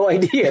 you had no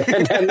idea.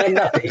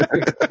 Nothing.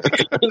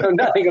 You know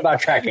nothing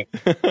about tracking.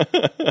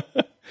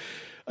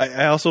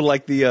 I also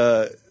like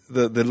the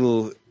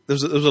little. There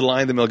was a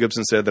line that Mel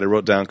Gibson said that I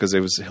wrote down because it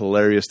was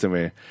hilarious to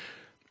me,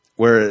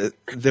 where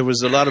there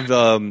was a lot of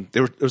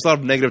there was a lot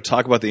of negative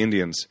talk about the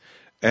Indians,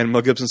 and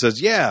Mel Gibson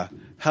says, "Yeah,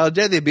 how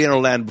dare they be in our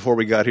land before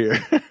we got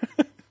here."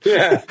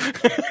 Yeah.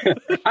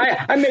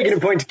 I'm making a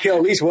point to kill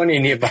at least one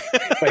Indian by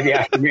the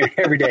afternoon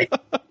every day.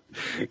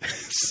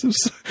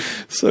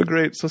 So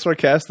great. So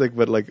sarcastic,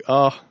 but like,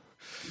 oh,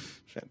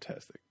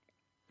 fantastic.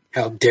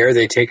 How dare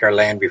they take our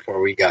land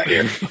before we got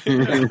here?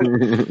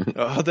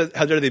 How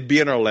dare they be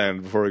in our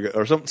land before we got,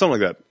 or something like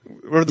that.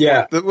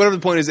 Whatever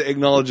the point is, it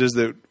acknowledges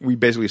that we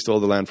basically stole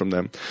the land from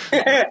them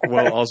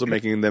while also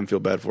making them feel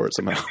bad for it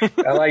somehow.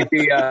 I like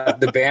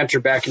the banter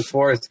back and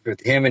forth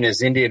with him and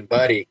his Indian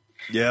buddy.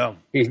 Yeah,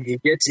 he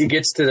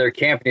gets to their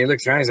camp and he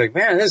looks around. He's like,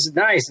 "Man, this is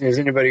nice." And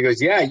anybody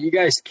goes, "Yeah, you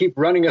guys keep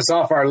running us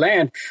off our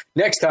land.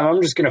 Next time,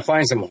 I'm just going to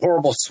find some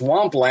horrible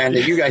swamp land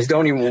that you guys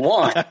don't even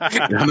want."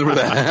 Remember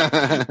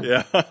that?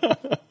 Yeah.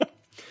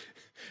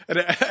 And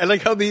I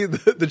like how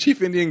the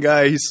chief Indian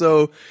guy,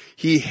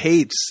 he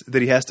hates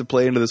that he has to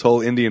play into this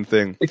whole Indian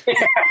thing.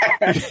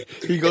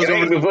 He goes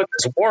over to put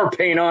this war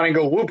paint on and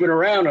go whooping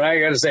around, and I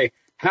got to say,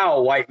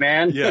 "How, white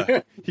man?"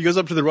 Yeah. He goes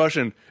up to the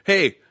Russian.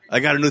 "Hey, I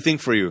got a new thing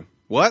for you."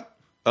 "What?"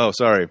 "Oh,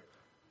 sorry."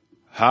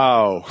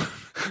 "How?"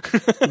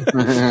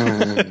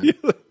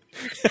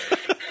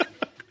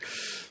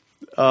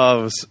 Oh,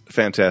 it was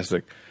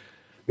fantastic.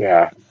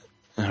 Yeah.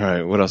 All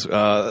right. What else?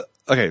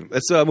 Okay,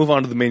 let's move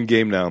on to the main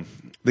game now.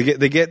 They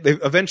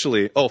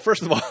eventually. Oh,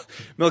 first of all,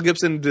 Mel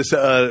Gibson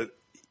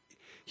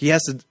he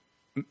has to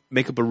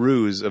make up a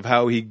ruse of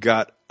how he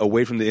got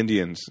away from the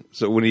Indians.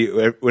 So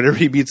whenever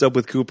he meets up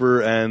with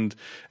Cooper and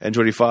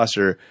Jodie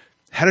Foster,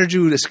 how did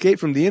you escape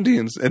from the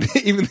Indians? And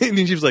even the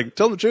Indian chief's like,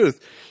 tell them the truth.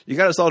 You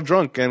got us all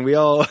drunk, and we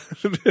all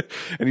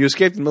and you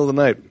escaped in the middle of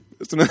the night.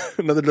 It's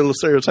another little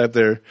stereotype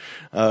there,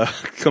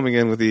 coming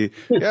in with the,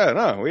 yeah,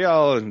 no, we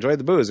all enjoyed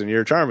the booze, and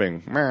you're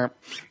charming.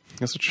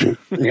 That's true.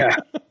 Yeah.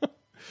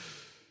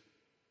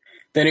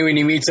 Then when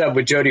he meets up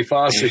with Jodie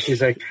Foster,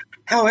 she's like,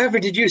 however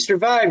did you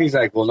survive? He's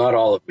like, well, not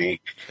all of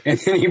me. And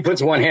then he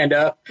puts one hand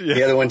up,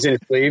 the other one's in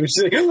his sleeve.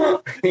 She's like,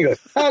 oh. And he goes,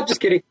 oh,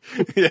 just kidding.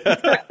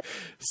 Yeah.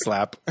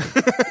 Slap.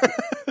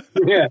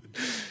 Yeah.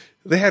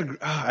 They had,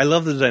 I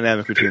love the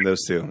dynamic between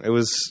those two. It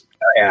was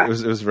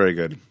very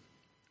good.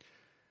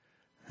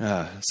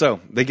 So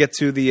they get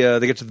to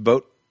the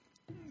boat,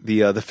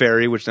 the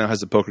ferry, which now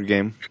has a poker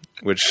game,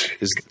 which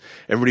is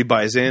everybody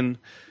buys in.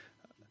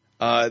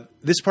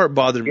 This part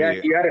bothered me.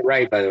 You got it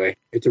right, by the way.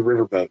 It's a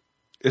riverboat.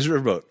 It's a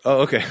riverboat.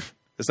 Oh, okay.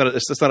 It's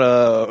not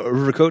a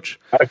river coach.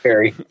 Not a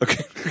ferry.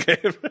 Okay.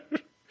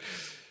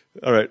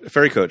 All right,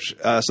 ferry coach.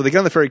 So they get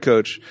on the ferry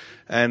coach,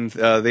 and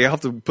they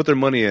have to put their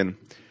money in.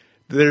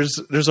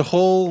 There's a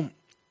whole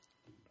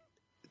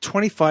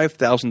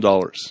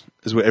 $25,000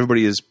 is what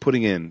everybody is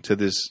putting into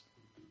this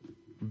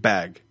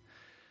bag,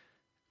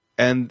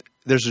 and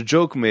there's a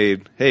joke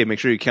made. Hey, make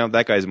sure you count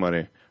that guy's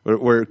money.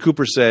 Where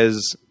Cooper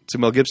says to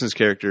Mel Gibson's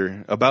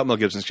character, about Mel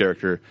Gibson's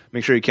character,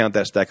 make sure you count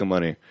that stack of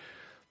money.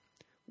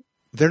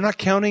 They're not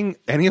counting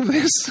any of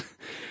this.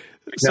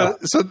 So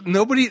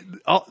nobody,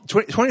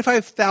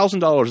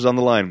 $25,000 is on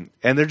the line,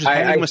 and they're just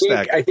handing them a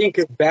stack. I think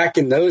back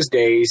in those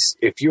days,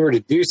 if you were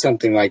to do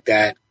something like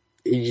that,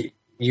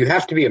 you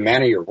have to be a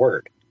man of your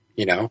word,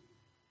 you know?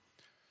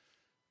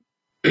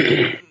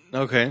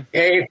 Okay.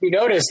 If you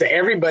notice, that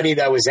everybody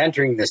that was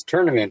entering this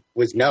tournament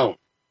was known.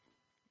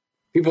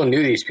 People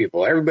knew these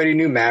people. Everybody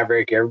knew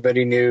Maverick.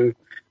 Everybody knew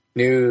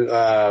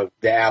the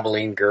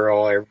Abilene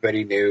girl.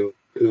 Everybody knew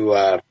who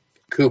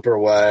Cooper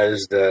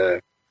was.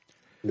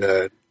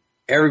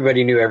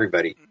 Everybody knew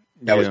everybody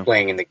that was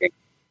playing in the game.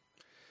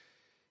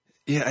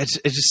 Yeah,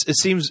 it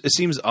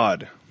seems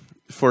odd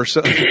for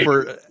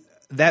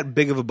that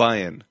big of a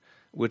buy-in.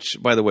 Which,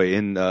 by the way,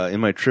 in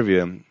my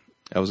trivia,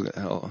 I'll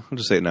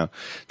just say it now: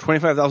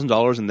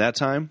 $25,000 in that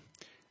time.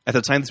 At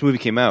the time this movie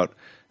came out,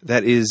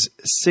 that is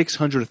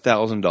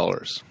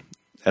 $600,000.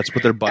 That's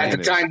what they're buying. At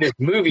the time this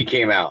movie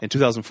came out in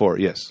 2004,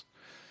 yes.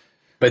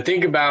 But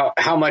think about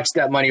how much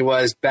that money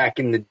was back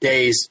in the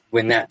days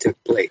when that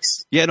took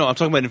place. Yeah, no, I'm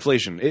talking about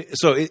inflation. In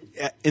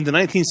the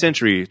 19th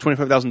century,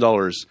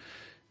 $25,000,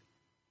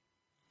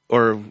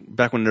 or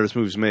back when this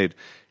movie was made,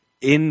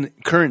 in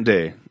current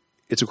day,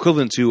 it's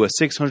equivalent to a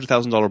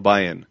 $600,000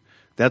 buy-in.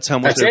 That's how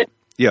much. That's it?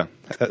 Yeah,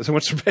 that's how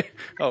much they're paying.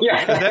 Oh,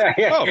 yeah.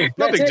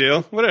 No big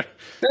deal.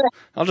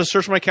 I'll just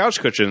search my couch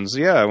cushions.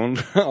 Yeah,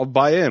 I'll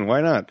buy in.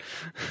 Why not?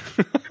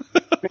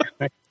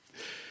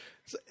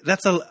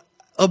 That's an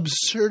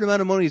absurd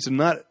amount of money to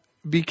not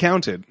be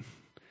counted.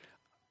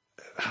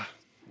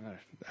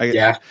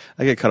 I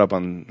get caught up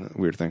on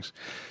weird things.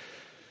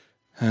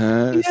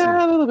 A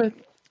little bit.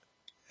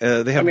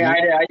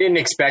 I didn't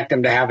expect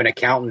them to have an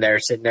accountant there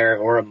sitting there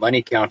or a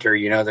money counter.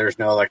 You know, there's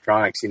no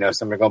electronics. You know,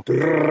 somebody going,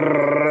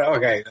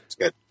 okay, that's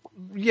good.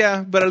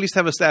 Yeah, but at least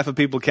have a staff of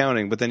people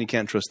counting. But then you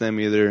can't trust them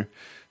either.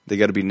 They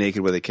got to be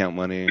naked where they count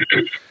money.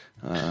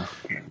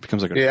 It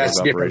becomes like that's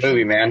a different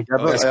movie, man.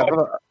 That's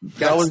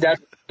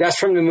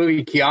from the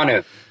movie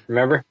Keanu.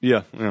 Remember?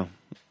 Yeah.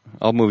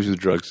 All movies with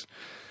drugs.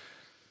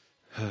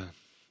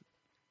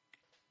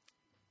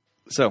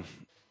 So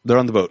they're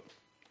on the boat.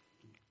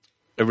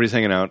 Everybody's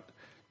hanging out.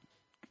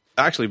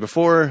 Actually,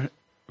 before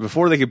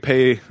they could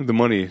pay the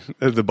money,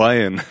 the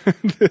buy-in,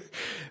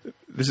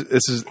 this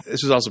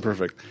is also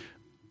perfect.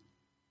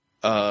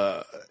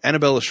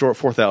 Annabelle is short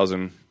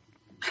 $4,000.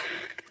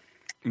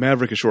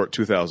 Maverick is short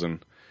 $2,000.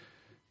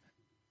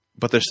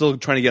 But they're still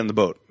trying to get on the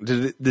boat.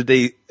 Did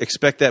they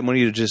expect that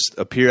money to just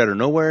appear out of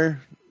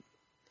nowhere,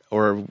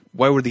 or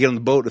why would they get on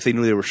the boat if they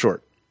knew they were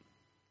short?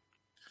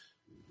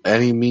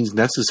 Any means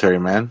necessary,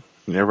 man.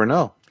 You never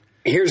know.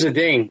 Here's the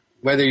thing: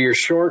 whether you're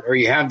short or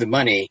you have the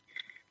money,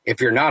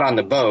 if you're not on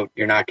the boat,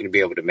 you're not going to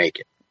be able to make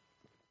it.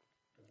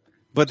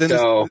 But then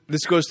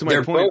this goes to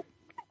my point.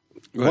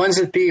 One's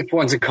a thief,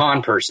 one's a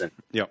con person.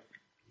 Yeah.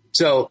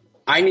 So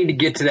I need to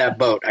get to that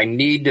boat. I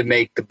need to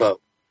make the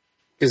boat.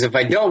 Because if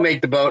I don't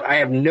make the boat, I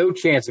have no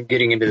chance of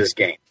getting into this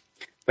game.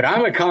 But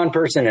I'm a con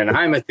person and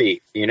I'm a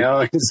thief, you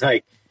know? It's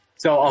like,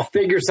 so I'll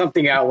figure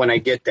something out when I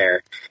get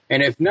there.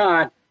 And if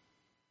not,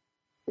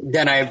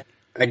 then I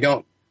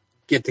don't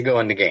get to go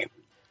in the game.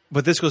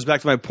 But this goes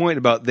back to my point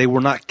about they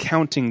were not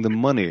counting the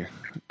money.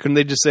 Couldn't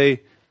they just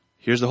say,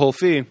 here's the whole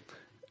fee,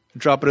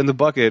 drop it in the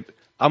bucket.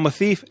 I'm a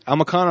thief.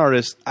 I'm a con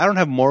artist. I don't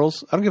have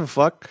morals. I don't give a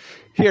fuck.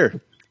 Here,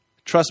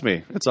 trust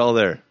me. It's all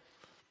there.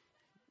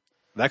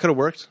 That could have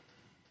worked.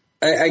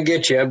 I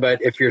get you,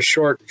 but if you're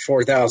short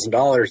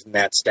 $4,000 in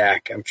that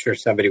stack, I'm sure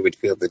somebody would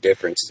feel the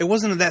difference. It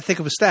wasn't that thick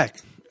of a stack.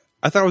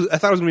 I thought it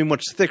was going to be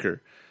much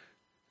thicker.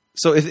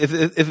 So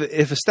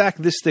if a stack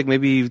this thick,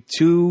 maybe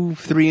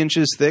 2-3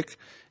 inches thick,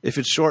 if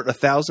it's short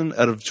 1,000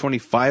 out of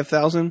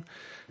 25,000,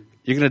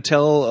 you're going to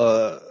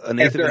tell an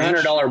eighth if they're of an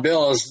inch? $100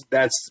 bills,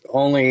 that's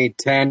only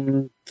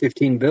 10,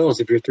 15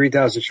 bills. If you're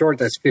 3,000 short,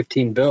 that's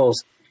 15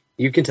 bills.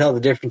 You can tell the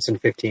difference in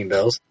 15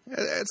 bills.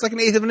 It's like an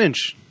eighth of an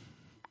inch.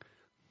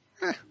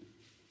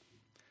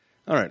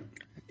 All right.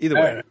 Either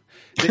way,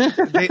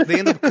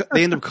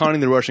 they end up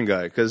conning the Russian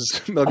guy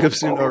because Mel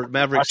Gibson or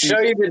Maverick. I'll show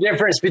you the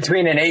difference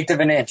between an eighth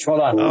of an inch. Hold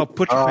on. Oh,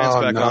 put your pants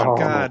back on.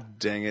 God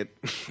dang it.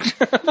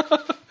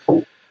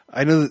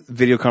 I know that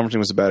video conferencing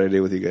was a bad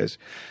idea with you guys.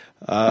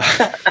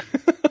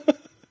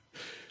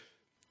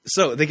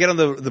 So they get on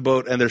the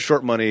boat and they're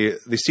short money.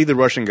 They see the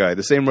Russian guy,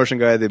 the same Russian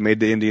guy that made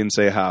the Indians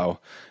say how.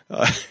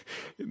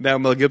 Now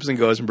Mel Gibson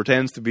goes and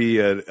pretends to be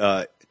an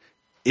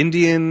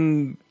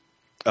Indian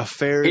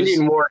affairs.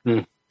 Indian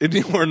Morton.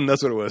 Indian Morton,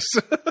 that's what it was.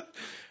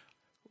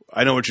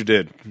 I know what you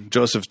did.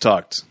 Joseph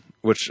talked,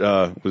 which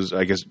was,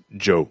 I guess,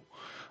 Joe.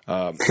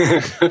 I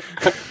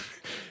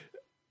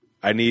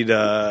need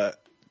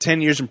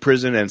 10 years in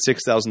prison and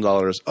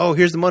 $6,000. Oh,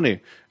 here's the money.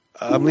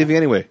 I'm leaving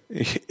anyway.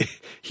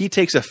 He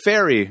takes a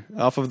ferry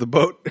off of the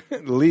boat,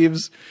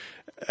 leaves,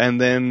 and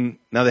then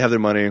now they have their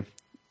money,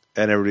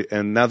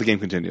 and now the game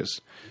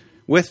continues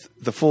with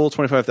the full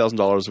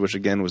 $25,000, which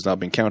again was not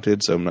being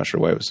counted. So I'm not sure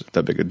why it was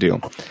that big a deal.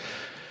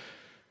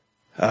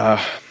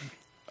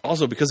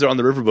 Also, because they're on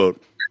the riverboat,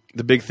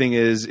 the big thing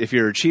is if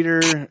you're a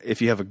cheater,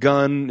 if you have a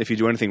gun, if you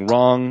do anything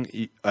wrong,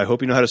 I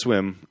hope you know how to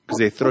swim because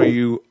they throw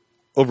you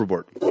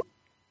overboard.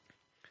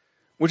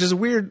 Which is a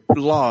weird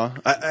law.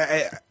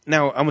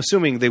 Now, I'm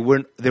assuming they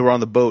were on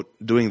the boat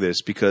doing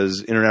this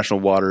because international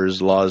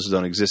waters laws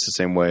don't exist the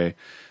same way.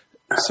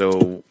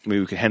 So maybe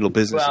we can handle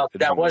business. Well,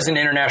 that wasn't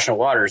international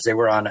waters. They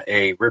were on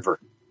a river.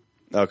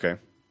 Okay.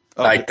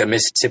 Like the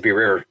Mississippi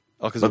River.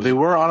 Oh, but they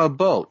were on a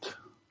boat.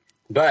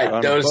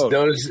 But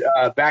those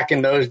back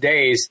in those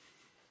days,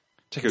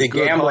 the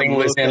gambling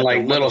was in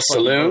like little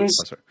saloons.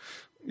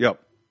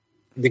 Yep.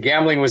 The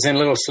gambling was in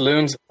little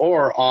saloons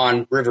or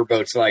on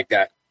riverboats like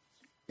that.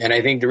 And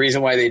I think the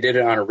reason why they did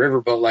it on a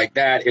riverboat like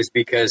that is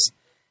because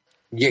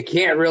you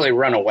can't really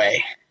run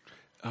away.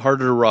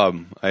 Harder to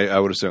rob, I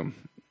would assume.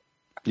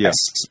 Yes.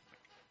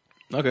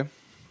 Okay.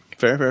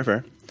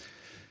 Fair.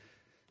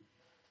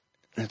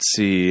 Let's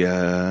see.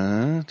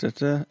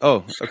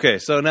 Oh, okay.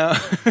 So now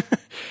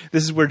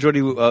this is where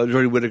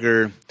Jodie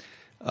Whittaker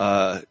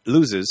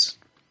loses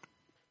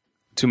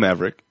to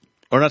Maverick.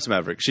 Or not to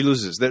Maverick. She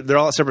loses. They're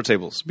all at separate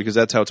tables because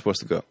that's how it's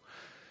supposed to go.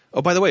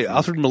 Oh, by the way,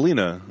 Alfred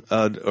Molina,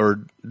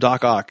 or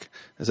Doc Ock,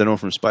 as I know him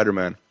from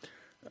Spider-Man,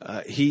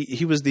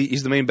 he's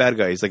the main bad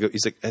guy. He's like I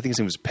think his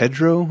name was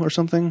Pedro or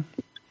something.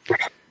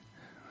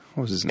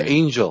 What was his name?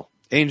 Angel.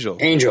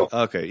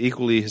 Okay,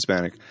 equally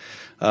Hispanic.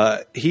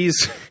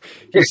 He's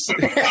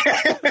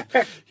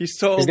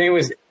told his name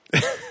was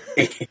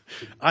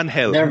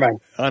Angel. Never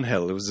mind.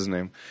 Angel, it was his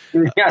name.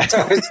 Yeah,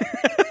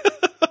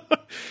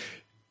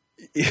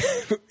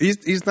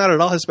 He's not at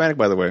all Hispanic,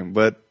 by the way,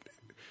 but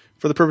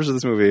for the purpose of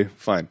this movie,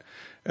 fine.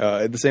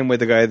 The same way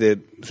the guy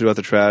that threw out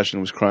the trash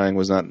and was crying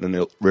was not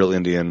a real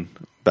Indian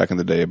back in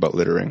the day about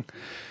littering.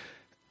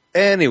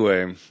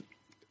 Anyway,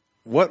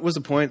 what was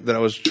the point that I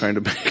was trying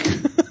to make?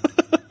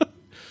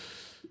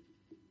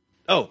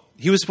 Oh,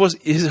 he was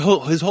supposed. His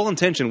whole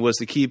intention was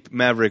to keep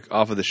Maverick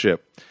off of the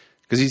ship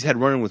because he's had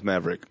run-in with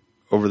Maverick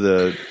over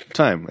the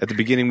time. At the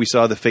beginning, we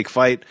saw the fake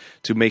fight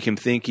to make him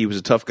think he was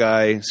a tough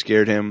guy,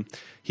 scared him.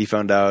 He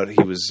found out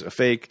he was a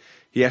fake.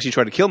 He actually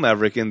tried to kill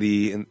Maverick in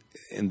the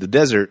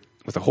desert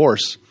with a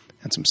horse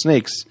and some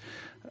snakes,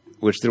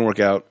 which didn't work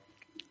out.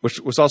 Which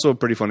was also a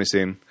pretty funny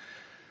scene.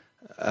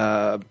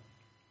 But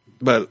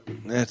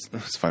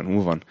it's fine. We'll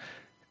move on.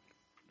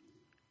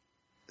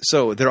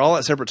 So they're all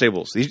at separate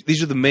tables.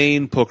 These are the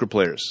main poker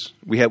players.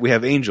 We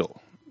have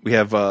Angel. We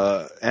have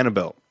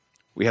Annabelle.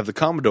 We have the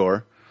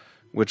Commodore,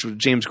 which was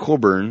James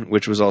Coburn,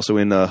 which was also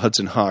in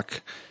Hudson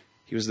Hawk.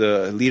 He was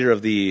the leader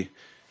of the,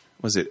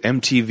 was it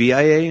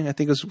MTVIA? I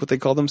think is what they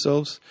call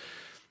themselves.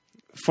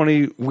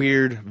 Funny,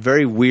 weird,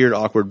 very weird,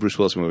 awkward Bruce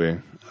Willis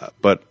movie,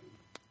 but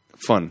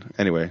fun.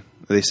 Anyway,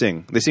 they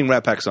sing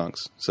Rat Pack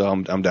songs, so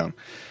I'm down.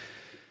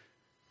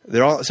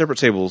 They're all at separate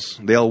tables.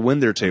 They all win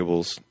their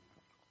tables,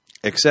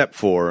 except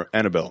for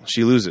Annabelle.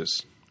 She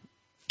loses.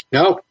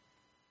 No,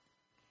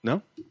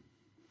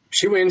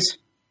 she wins.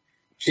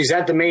 She's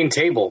at the main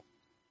table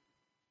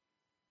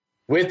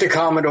with the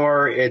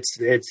Commodore. It's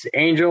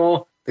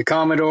Angel, the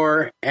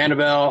Commodore,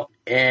 Annabelle,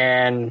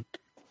 and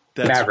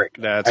Maverick.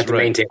 That's at the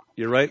main table.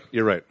 You're right.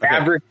 Okay.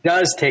 Maverick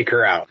does take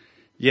her out.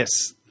 Yes.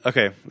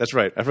 Okay, that's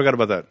right. I forgot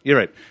about that. You're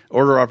right.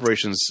 Order of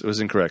operations was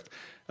incorrect.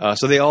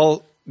 So they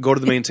all go to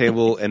the main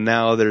table, and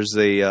now there's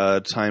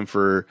a time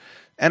for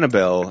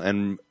Annabelle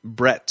and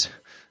Brett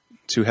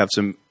to have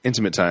some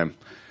intimate time.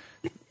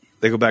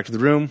 They go back to the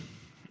room.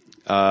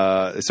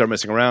 They start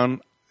messing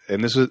around,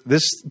 and this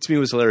to me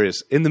was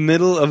hilarious. In the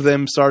middle of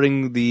them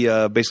starting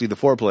the basically the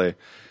foreplay,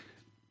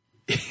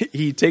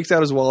 he takes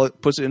out his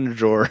wallet, puts it in a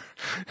drawer,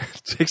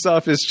 takes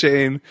off his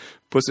chain,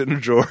 puts it in a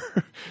drawer.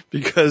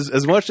 Because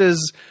as much as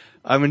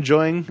I'm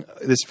enjoying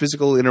this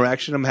physical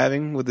interaction I'm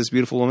having with this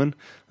beautiful woman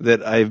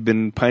that I've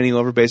been pining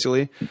over,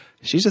 basically,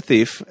 she's a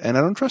thief, and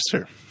I don't trust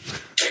her.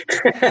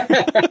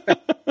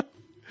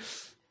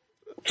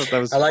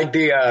 I like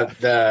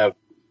the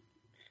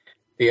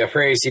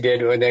phrase he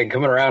did when they're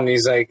coming around,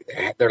 and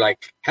they're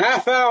like,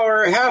 half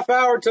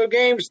hour till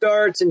game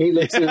starts, and he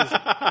looks at his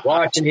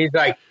watch, and he's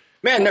like,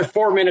 man, they're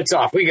 4 minutes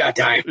off. We got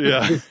time.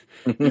 Yeah.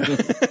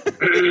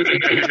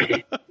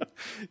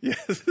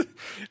 Yes.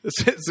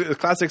 It's a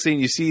classic scene.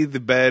 You see the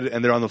bed,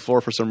 and they're on the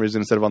floor for some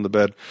reason instead of on the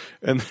bed.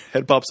 And the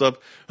head pops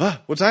up.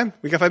 What time?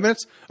 We got 5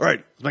 minutes? All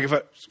right. Let's make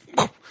it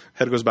 5.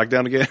 Head goes back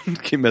down again.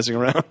 Keep messing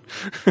around.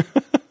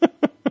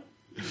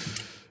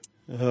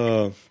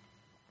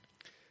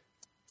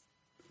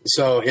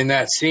 So in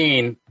that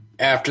scene,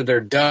 after they're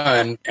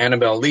done,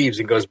 Annabelle leaves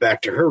and goes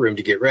back to her room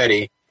to get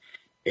ready.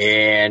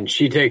 And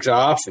she takes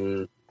off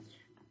and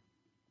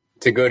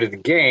to go to the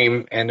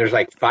game, and there's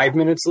like 5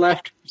 minutes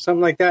left,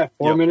 something like that,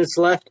 4 minutes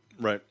left.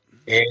 Right.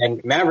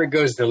 And Maverick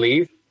goes to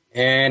leave,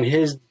 and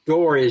his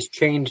door is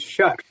chained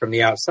shut from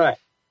the outside.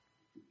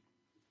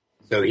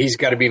 So he's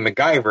got to be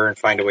MacGyver and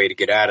find a way to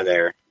get out of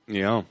there.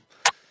 Yeah.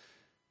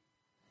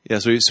 Yeah,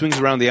 so he swings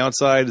around the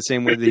outside the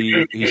same way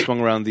that he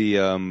swung around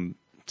the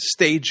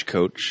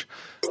stagecoach.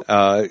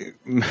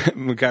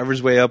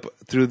 MacGyver's way up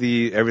through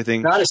the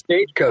everything. Not a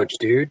stagecoach,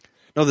 dude.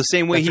 No, the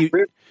same way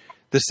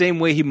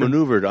he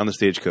maneuvered on the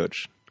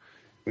stagecoach.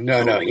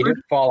 No, he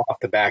didn't fall off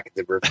the back of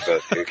the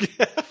riverboat, dude.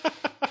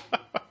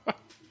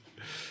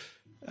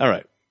 All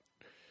right.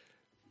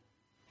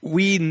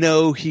 We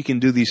know he can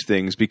do these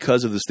things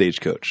because of the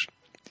stagecoach.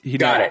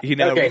 Now you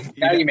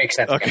make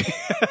sense. Okay.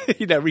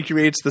 He now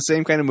recreates the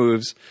same kind of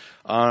moves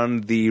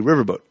on the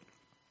riverboat.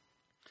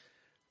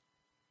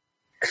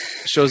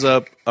 Shows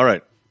up. All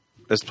right,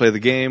 let's play the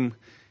game.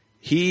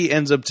 He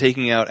ends up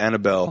taking out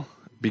Annabelle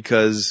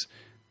because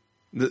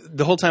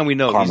the whole time we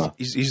know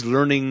he's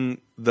learning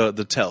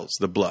the tells,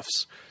 the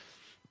bluffs.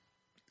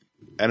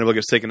 Annabelle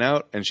gets taken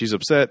out, and she's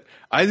upset.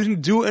 I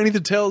didn't do any of the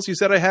tells you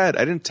said I had.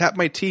 I didn't tap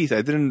my teeth.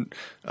 I didn't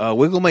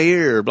wiggle my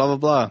ear, blah, blah,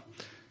 blah.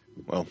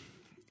 Well,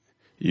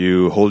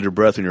 you hold your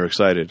breath when you're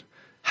excited.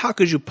 How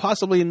could you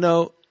possibly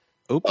know?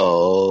 Oops.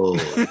 Oh.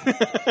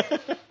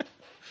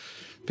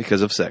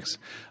 Because of sex.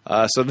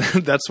 So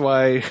that's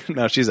why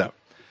now she's out.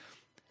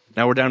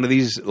 Now we're down to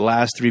these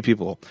last 3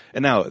 people.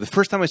 And now, the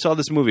first time I saw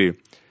this movie,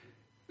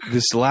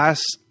 this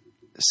last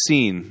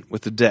scene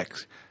with the deck,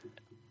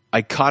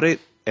 I caught it,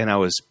 and I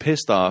was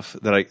pissed off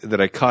that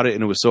I caught it,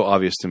 and it was so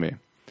obvious to me.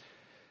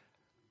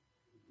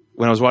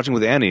 When I was watching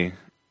with Annie,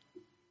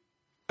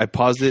 I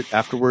paused it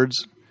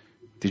afterwards.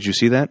 Did you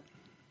see that?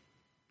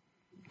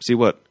 See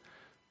what?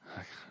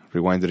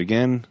 Rewind it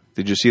again.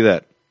 Did you see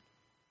that?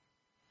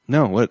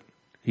 No, what?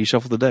 He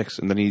shuffled the decks,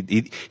 and then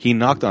he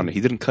knocked on it. He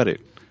didn't cut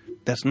it.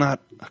 That's not...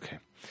 Okay.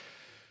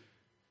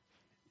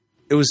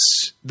 It was...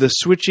 The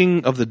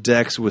switching of the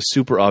decks was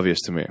super obvious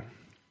to me.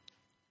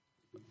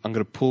 I'm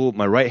going to pull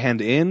my right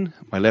hand in,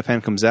 my left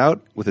hand comes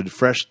out with a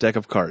fresh deck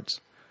of cards.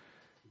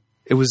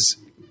 It was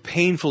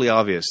painfully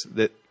obvious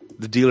that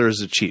the dealer is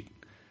a cheat.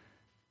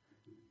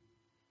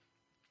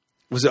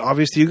 Was it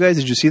obvious to you guys?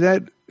 Did you see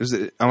that?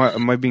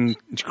 Am I being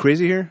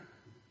crazy here?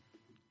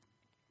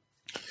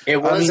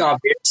 It was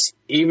obvious.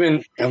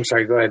 Even I'm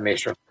sorry. Go ahead,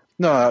 Maestro.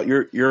 No,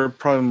 you're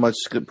probably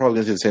going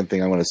to say the same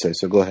thing I want to say.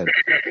 So go ahead.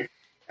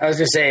 I was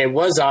going to say it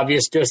was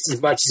obvious just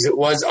as much as it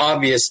was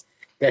obvious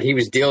that he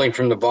was dealing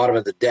from the bottom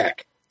of the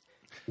deck.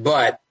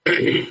 But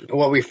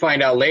what we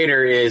find out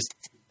later is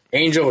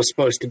Angel was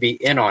supposed to be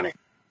in on it,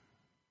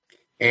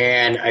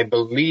 and I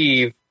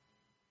believe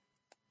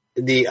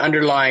the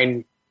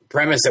underlying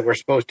premise that we're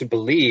supposed to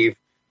believe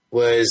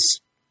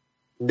was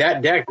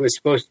that deck was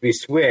supposed to be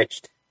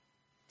switched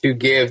to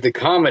give the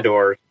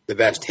Commodore the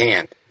best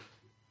hand.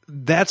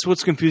 That's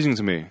what's confusing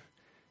to me.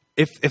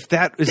 If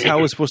that is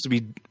how it's supposed to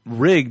be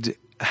rigged,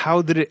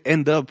 how did it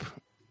end up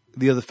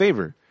the other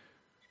favor?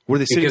 Were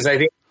they because I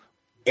think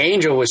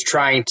Angel was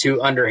trying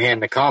to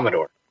underhand the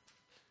Commodore.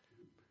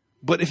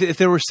 But if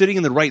they were sitting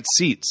in the right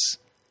seats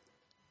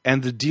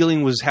and the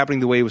dealing was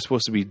happening the way it was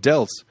supposed to be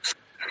dealt,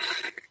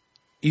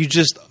 you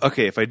just,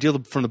 okay, if I deal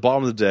from the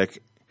bottom of the deck,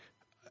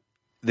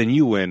 then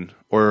you win,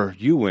 or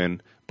you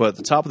win, but at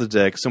the top of the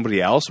deck,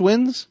 somebody else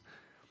wins?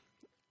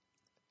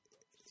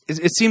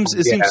 It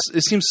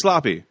seems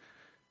sloppy.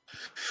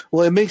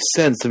 Well, it makes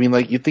sense. I mean,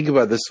 like, you think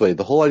about it this way.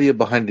 The whole idea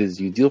behind it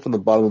is you deal from the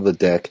bottom of the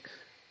deck,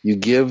 you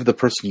give the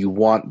person you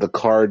want the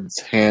card's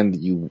hand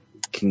you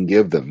can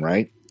give them,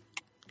 right?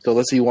 So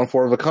let's say you want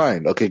 4 of a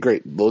kind. Okay,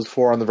 great. Those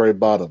 4 on the very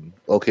bottom.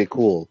 Okay,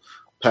 cool.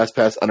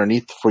 Pass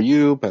underneath for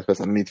you.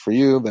 Pass underneath for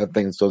you. That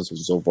thing, and so on and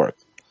so forth.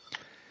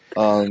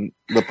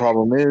 The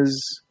problem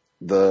is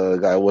the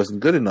guy wasn't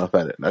good enough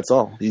at it. That's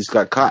all. He just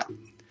got caught.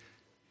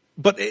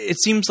 But it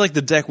seems like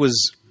the deck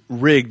was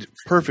rigged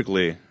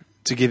perfectly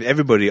to give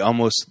everybody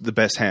almost the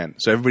best hand.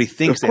 So everybody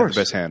thinks they have the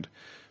best hand.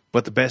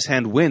 But the best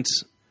hand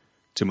wins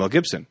to Mel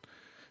Gibson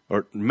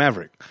or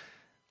Maverick.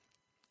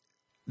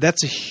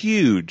 that's a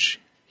huge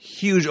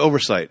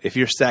oversight if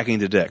you're stacking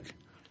the deck.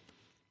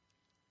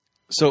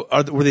 So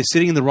were they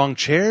sitting in the wrong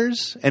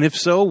chairs? And if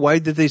so, why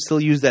did they still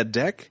use that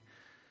deck?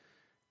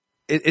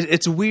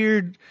 It's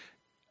weird.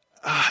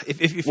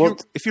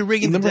 If you're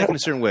rigging the deck in a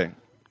certain way,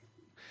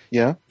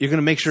 yeah, you're going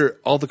to make sure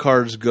all the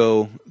cards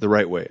go the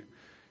right way.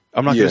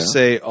 I'm not going to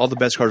say all the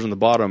best cards on the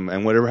bottom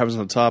and whatever happens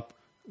on the top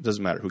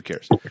doesn't matter. Who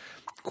cares?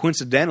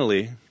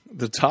 Coincidentally,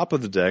 the top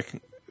of the deck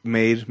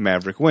made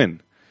Maverick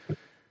win.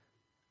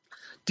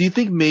 Do you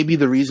think maybe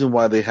the reason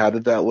why they had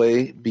it that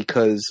way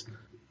because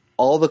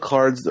all the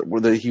cards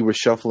that he was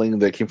shuffling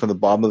that came from the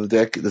bottom of the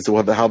deck, this is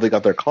how they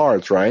got their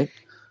cards, right?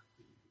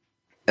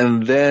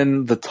 And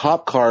then the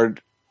top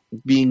card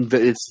being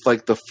that it's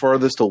like the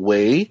furthest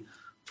away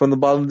from the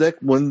bottom of the deck,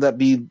 wouldn't that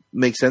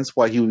make sense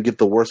why he would get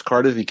the worst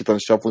card if he kept on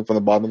shuffling from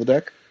the bottom of the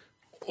deck?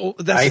 Well,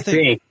 that's the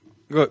thing.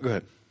 Think, go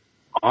ahead.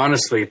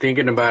 Honestly,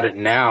 thinking about it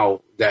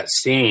now, that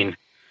scene,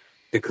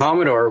 the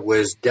Commodore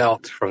was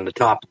dealt from the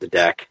top of the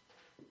deck.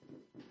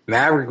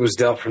 Maverick was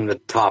dealt from the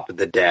top of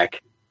the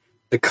deck.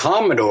 The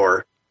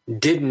Commodore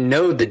didn't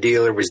know the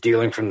dealer was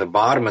dealing from the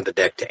bottom of the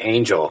deck to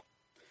Angel.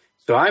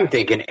 So I'm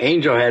thinking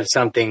Angel had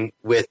something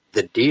with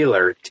the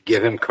dealer to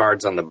give him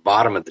cards on the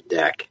bottom of the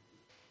deck.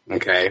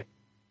 Okay?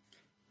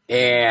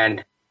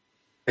 And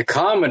the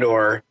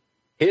Commodore,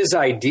 his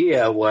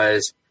idea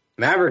was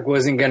Maverick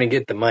wasn't going to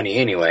get the money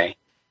anyway.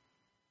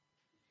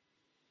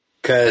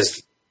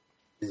 Because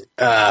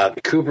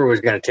Cooper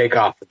was going to take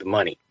off with the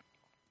money.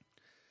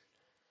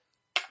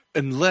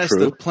 Unless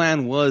the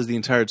plan was the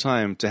entire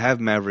time to have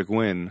Maverick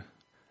win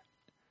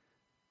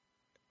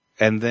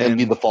and then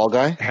be the fall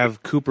guy?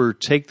 Have Cooper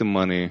take the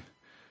money.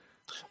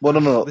 Well,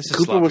 no. This is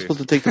Cooper sloppy. was supposed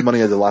to take the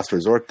money as a last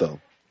resort, though.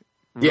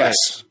 Yes.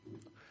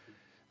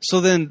 So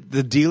then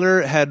the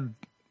dealer had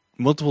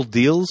multiple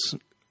deals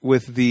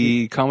with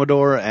the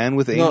Commodore and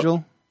with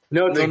Angel?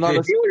 No, the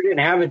dealer didn't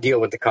have a deal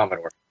with the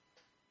Commodore.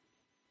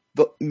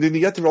 But then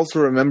you have to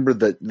also remember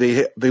that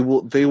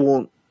they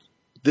won't.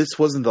 This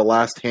wasn't the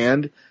last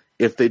hand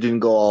if they didn't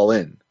go all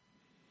in.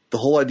 The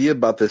whole idea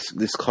about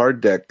this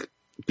card deck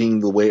being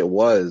the way it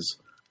was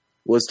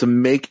to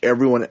make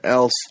everyone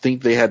else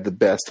think they had the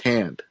best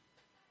hand.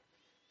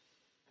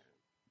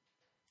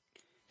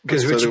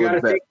 Because what you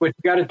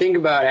got to think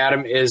about,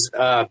 Adam, is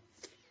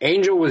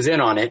Angel was in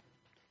on it,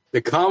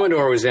 the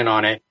Commodore was in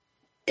on it,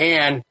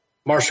 and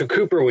Marshall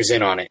Cooper was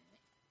in on it.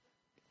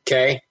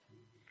 Okay,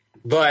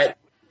 but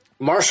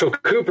Marshall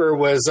Cooper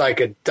was like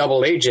a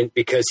double agent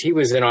because he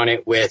was in on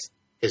it with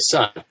his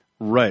son.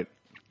 Right.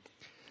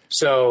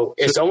 So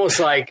it's almost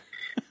like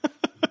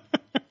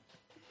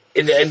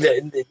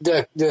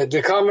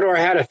the Commodore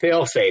had a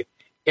fail-safe.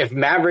 If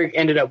Maverick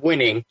ended up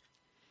winning,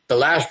 the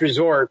last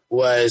resort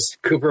was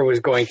Cooper was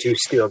going to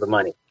steal the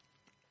money.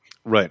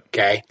 Right.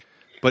 Okay.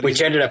 But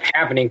which ended up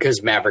happening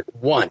because Maverick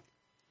won.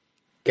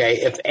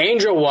 Okay. If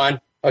Angel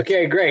won,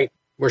 okay, great.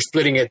 We're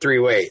splitting it 3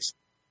 ways.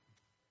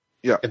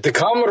 Yeah. If the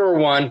Commodore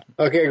won,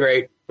 okay,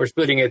 great. We're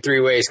splitting it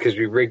 3 ways because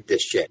we rigged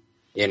this shit,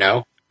 you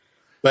know?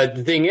 But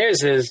the thing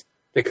is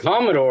the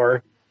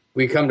Commodore,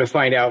 we come to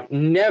find out,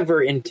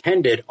 never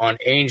intended on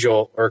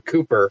Angel or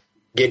Cooper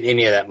getting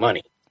any of that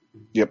money.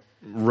 Yep.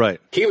 Right.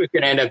 He was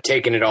going to end up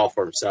taking it all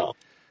for himself.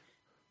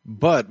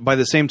 But by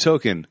the same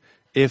token,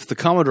 if the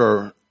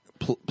Commodore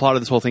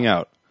plotted this whole thing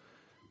out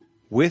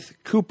with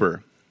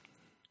Cooper,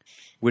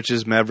 which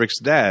is Maverick's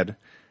dad,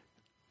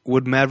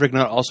 would Maverick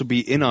not also be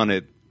in on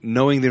it,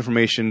 knowing the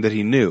information that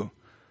he knew?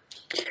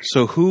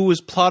 So who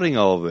was plotting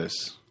all of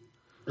this?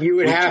 You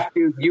would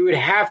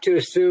have to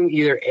assume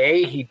either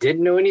A, he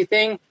didn't know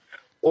anything,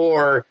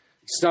 or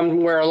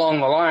somewhere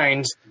along the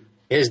lines,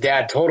 his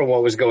dad told him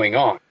what was going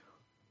on.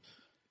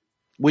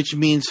 Which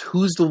means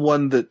who's the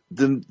one that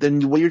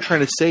then what you're trying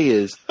to say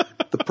is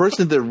the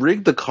person that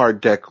rigged the card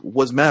deck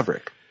was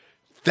Maverick.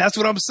 That's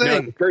what I'm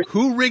saying. No,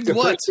 who rigged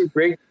what?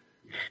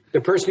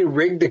 The person who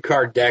rigged the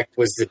card deck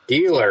was the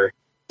dealer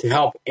to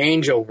help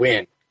Angel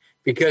win.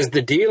 Because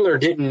the dealer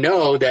didn't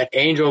know that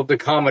Angel, the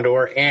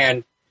Commodore,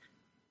 and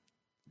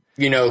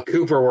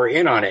Cooper were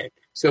in on it.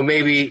 So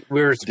maybe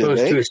we were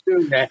supposed to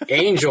assume that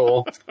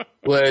Angel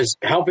was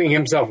helping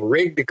himself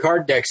rig the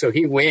card deck so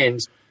he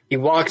wins. He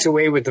walks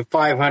away with the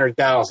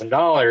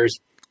 $500,000,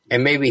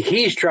 and maybe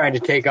he's trying to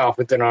take off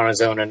with it on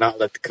his own and not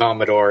let the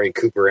Commodore and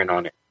Cooper in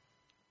on it.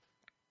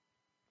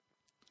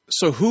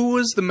 So who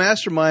was the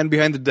mastermind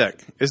behind the deck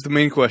is the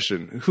main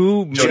question.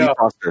 Jodie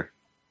Foster.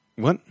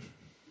 What?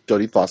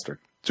 Jodie Foster.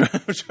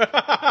 That's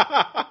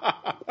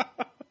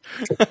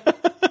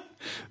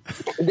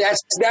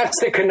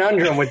the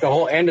conundrum with the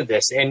whole end of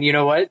this. And you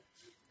know what?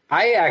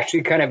 I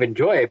actually kind of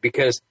enjoy it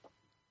because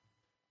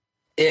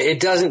it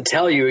doesn't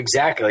tell you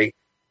exactly,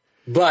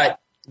 but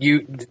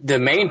the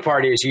main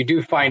part is you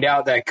do find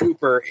out that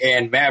Cooper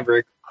and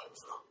Maverick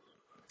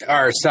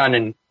are son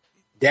and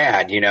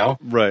dad,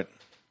 Right.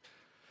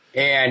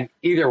 And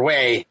either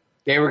way,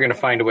 they were going to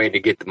find a way to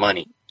get the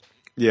money.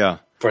 Yeah.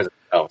 For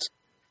themselves.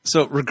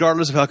 So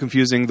regardless of how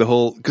confusing the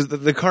whole, because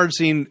the card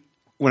scene,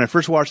 when I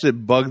first watched it,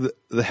 bugged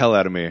the hell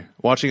out of me.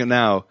 Watching it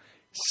now,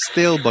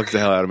 still bugs the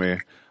hell out of me.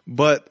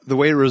 But the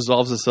way it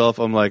resolves itself,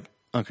 I'm like,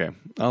 okay,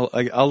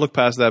 I'll look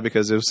past that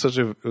because it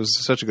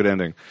was such a good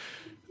ending.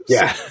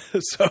 Yeah.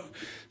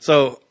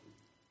 So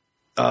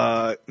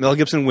Mel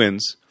Gibson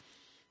wins.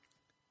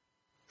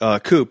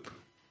 Coop,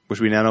 which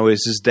we now know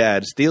is his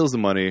dad, steals the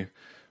money,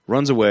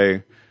 runs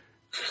away,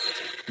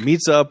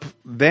 meets up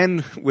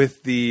then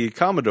with the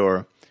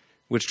Commodore,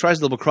 which tries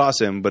to double cross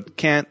him, but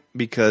can't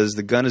because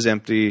the gun is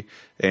empty,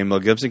 and Mel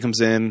Gibson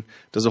comes in,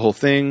 does the whole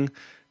thing,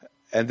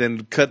 and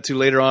then cut to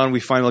later on,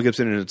 we find Mel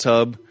Gibson in a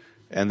tub,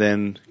 and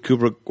then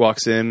Kubrick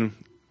walks in,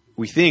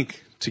 we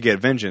think, to get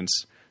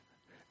vengeance.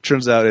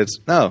 Turns out it's,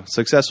 no,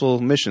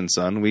 successful mission,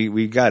 son.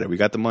 We got it. We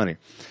got the money.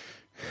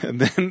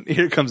 And then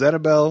here comes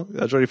Annabelle,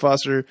 Jodie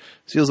Foster,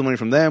 steals the money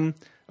from them,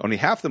 only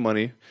half the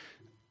money,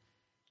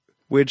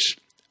 which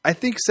I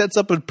think sets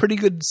up a pretty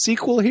good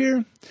sequel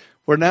here,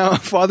 where now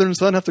father and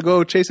son have to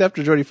go chase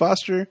after Jodie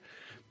Foster.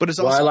 But it's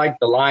also, I like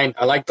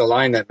the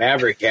line that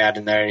Maverick had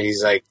in there, and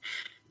he's like,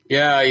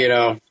 "Yeah,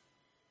 I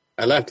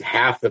left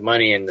half the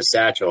money in the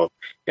satchel.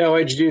 Yeah,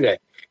 why'd you do that?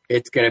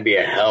 It's going to be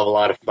a hell of a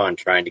lot of fun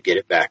trying to get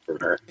it back from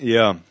her."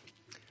 Yeah.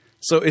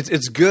 So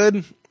it's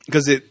good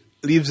because it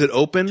leaves it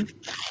open,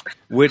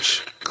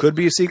 which could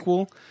be a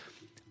sequel.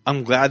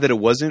 I'm glad that it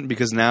wasn't,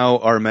 because now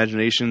our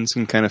imaginations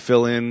can kind of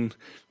fill in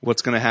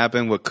what's going to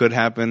happen, what could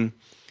happen,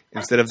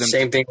 instead of them.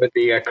 Same thing with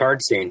the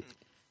card scene.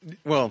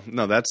 Well,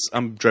 no,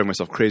 I'm driving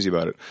myself crazy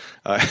about it.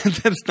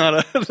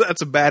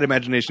 That's a bad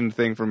imagination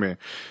thing for me,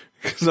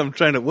 because I'm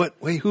trying to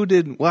wait, who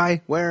did,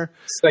 why, where?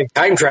 It's like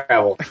time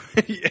travel.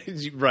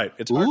 Right.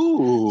 It's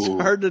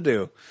hard to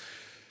do.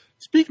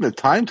 Speaking of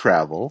time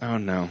travel. Oh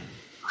no.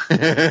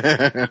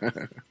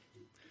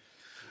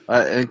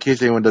 In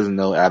case anyone doesn't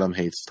know, Adam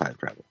hates time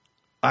travel.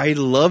 I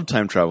love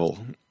time travel.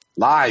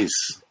 Lies.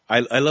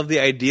 I love the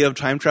idea of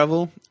time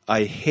travel.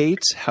 I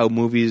hate how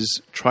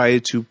movies try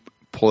to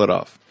pull it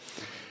off.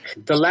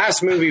 The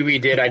last movie we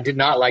did, I did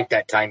not like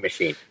that time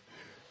machine.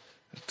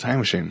 Time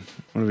machine.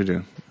 What did we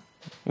do?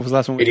 What was the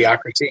last one?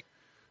 Idiocracy.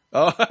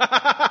 Oh.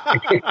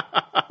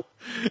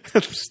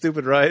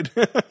 Stupid ride.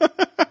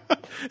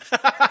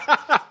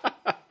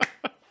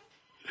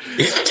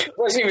 It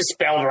wasn't even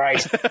spelled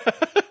right.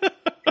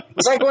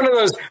 It's like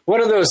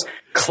one of those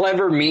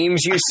clever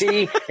memes you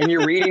see, and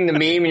you're reading the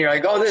meme, and you're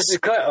like, "Oh, this is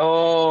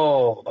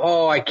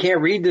I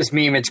can't read this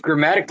meme. It's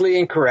grammatically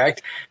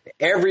incorrect.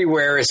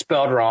 Everywhere is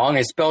spelled wrong.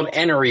 It's spelled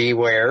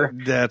anywhere."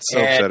 That's so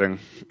upsetting.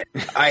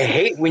 I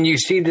hate when you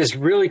see this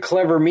really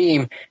clever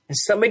meme, and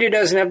somebody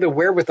doesn't have the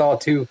wherewithal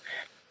to,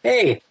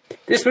 hey,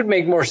 this would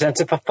make more sense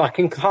if a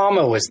fucking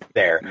comma was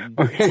there.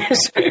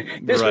 This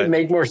Right. would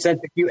make more sense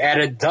if you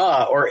added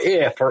 "the" or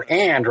 "if" or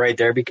 "and" right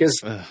there,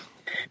 because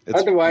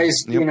otherwise,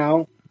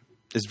 yep.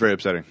 It's very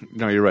upsetting.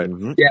 No, you're right.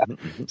 Mm-hmm. Yeah.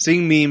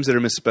 Seeing memes that are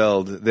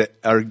misspelled that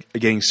are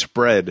getting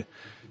spread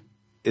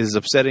is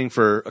upsetting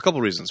for a couple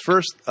reasons.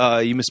 First,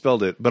 you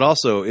misspelled it, but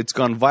also it's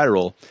gone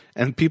viral,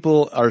 and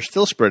people are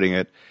still spreading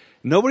it.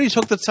 Nobody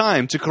took the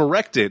time to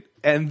correct it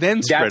and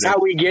then spread it. That's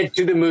how we get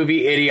to the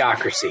movie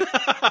Idiocracy.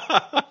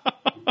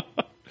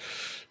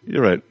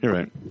 You're right. All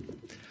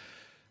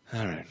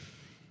right.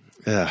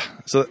 Yeah.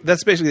 So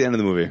that's basically the end of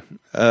the movie.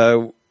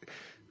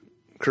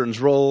 Curtains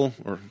roll,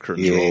 or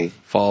curtains roll,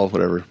 fall,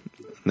 whatever.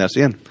 And that's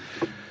the end.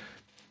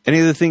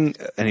 Any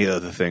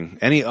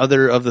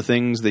other of the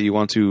things that you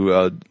want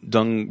to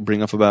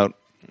bring up about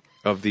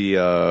of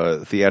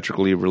the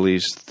theatrically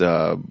released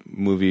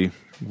movie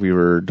we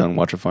were done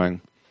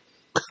watchifying?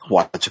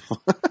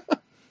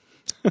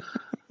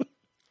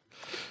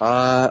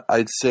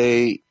 I'd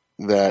say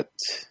that.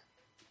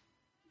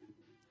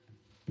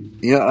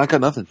 Yeah, I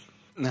got nothing.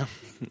 No.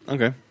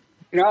 Okay.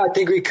 I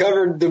think we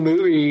covered the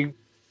movie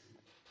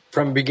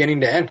from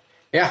beginning to end.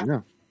 Yeah.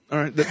 All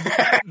right.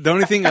 The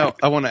only thing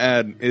I want to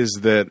add is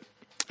that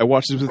I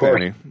watched this with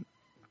Annie,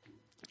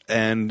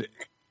 and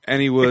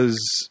Annie was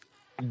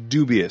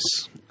dubious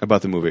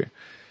about the movie.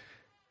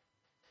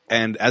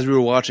 And as we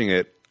were watching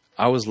it,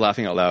 I was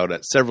laughing out loud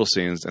at several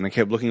scenes, and I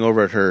kept looking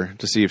over at her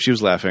to see if she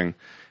was laughing.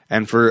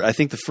 And for, I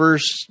think, the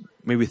first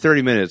maybe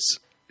 30 minutes,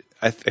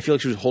 I feel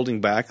like she was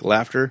holding back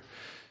laughter,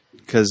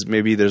 because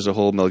maybe there's a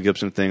whole Mel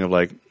Gibson thing of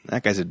like,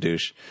 that guy's a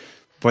douche.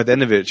 But at the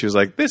end of it, she was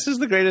like, this is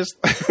the greatest.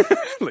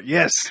 Like,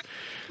 yes.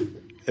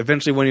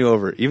 Eventually won you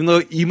over. Even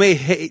though you may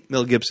hate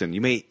Mel Gibson,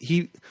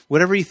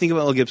 whatever you think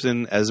about Mel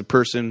Gibson as a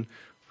person,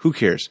 who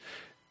cares?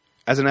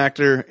 As an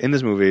actor in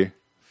this movie,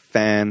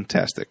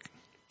 fantastic.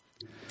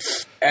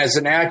 As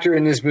an actor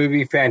in this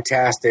movie,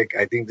 fantastic.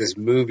 I think this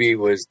movie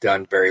was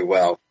done very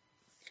well.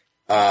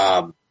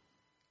 I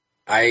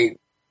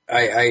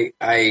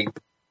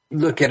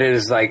look at it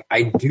as like,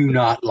 I do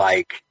not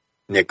like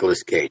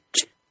Nicolas Cage.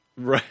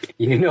 Right.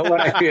 You know what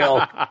I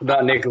feel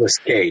about Nicolas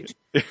Cage.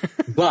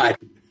 But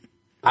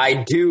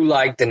I do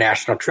like the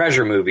National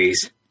Treasure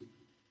movies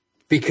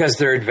because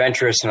they're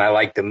adventurous, and I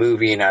like the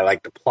movie, and I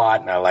like the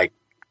plot, and I like,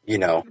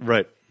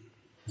 Right.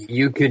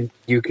 You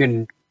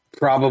can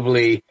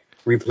probably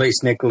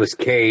replace Nicolas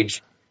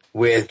Cage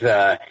with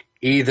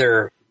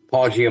either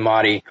Paul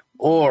Giamatti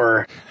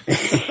or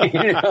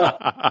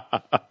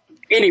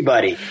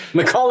Anybody.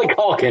 Macaulay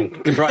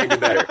Culkin could probably do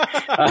better.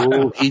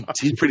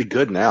 He's pretty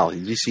good now.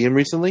 Did you see him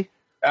recently?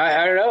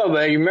 I don't know,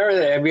 but you remember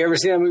that? Have you ever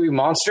seen that movie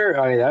Monster?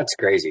 I mean, that's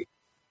crazy.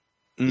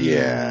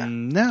 Yeah.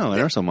 No, I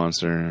never saw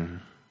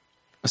Monster.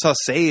 I saw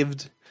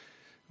Saved,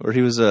 where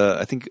he was,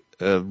 I think,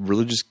 a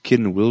religious kid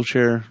in a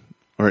wheelchair,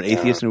 or an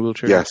atheist in a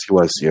wheelchair. Yes, he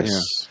was,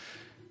 yes.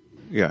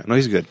 Yeah, no,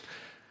 he's good.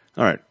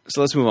 All right,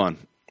 so let's move on.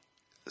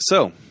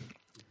 So,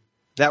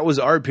 that was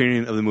our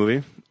opinion of the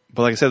movie.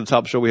 But like I said at the top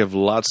of the show, we have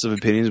lots of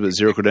opinions but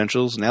zero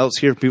credentials. Now let's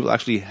hear from people who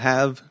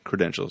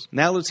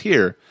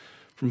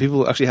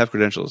actually have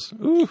credentials.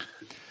 Ooh.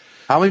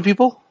 How many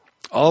people?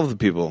 All of the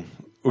people.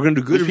 We're going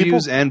to do good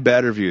reviews and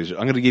bad reviews.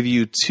 I'm going to give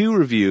you 2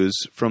 reviews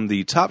from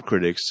the top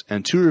critics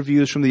and 2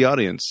 reviews from the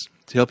audience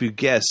to help you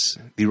guess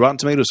the Rotten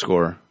Tomatoes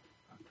score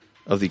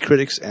of the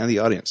critics and the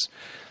audience.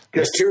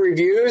 Just 2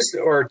 reviews,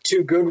 or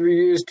 2 good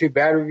reviews, 2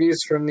 bad reviews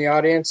from the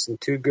audience, and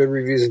 2 good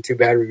reviews and 2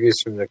 bad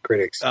reviews from the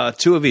critics?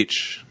 2 of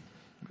each.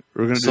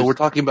 We're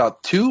talking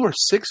about 2 or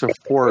 6 or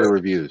 4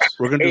 reviews?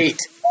 We're going to 8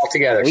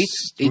 altogether.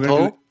 8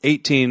 total?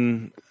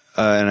 18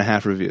 and a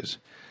half reviews.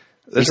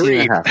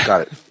 18 and a half.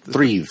 Got it.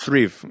 3.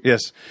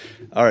 Yes.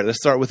 All right. Let's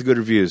start with the good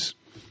reviews.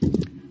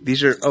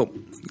 These are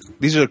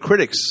the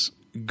critics'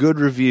 good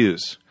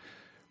reviews.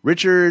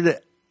 Richard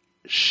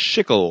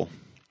Schickel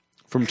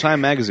from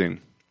Time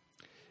Magazine.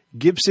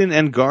 Gibson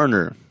and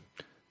Garner,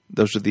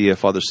 those are the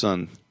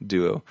father-son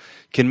duo,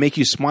 can make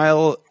you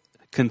smile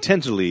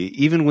contentedly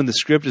even when the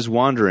script is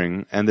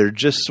wandering and they're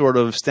just sort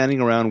of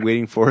standing around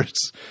waiting for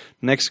its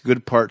next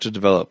good part to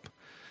develop.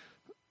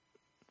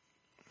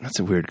 That's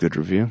a weird good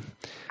review.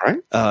 Right.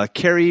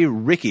 Carrie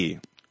Rickey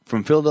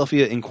from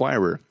Philadelphia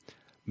Inquirer.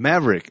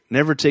 Maverick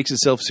never takes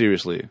itself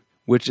seriously,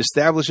 which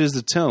establishes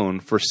the tone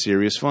for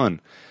serious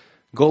fun.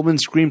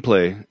 Goldman's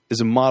screenplay is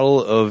a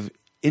model of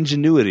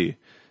ingenuity,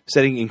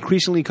 setting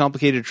increasingly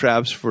complicated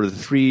traps for the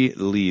 3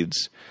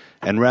 leads,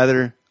 and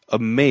rather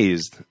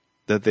amazed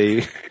that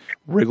they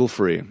wriggle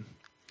free.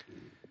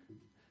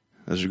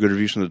 Those are good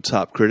reviews from the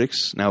top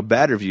critics. Now,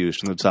 bad reviews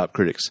from the top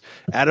critics.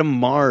 Adam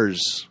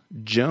Mars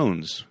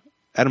Jones.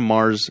 He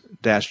married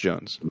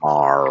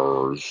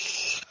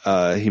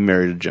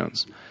a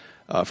Jones.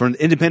 From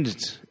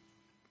Independent.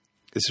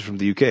 This is from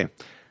the UK.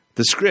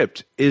 The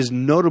script is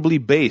notably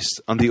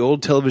based on the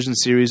old television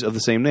series of the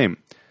same name.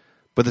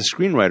 But the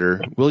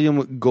screenwriter,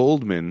 William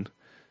Goldman,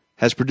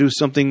 has produced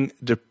something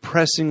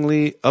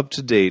depressingly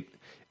up-to-date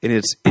in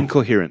its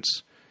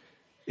incoherence.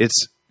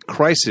 Its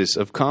crisis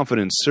of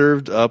confidence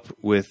served up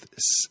with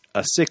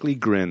a sickly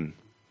grin.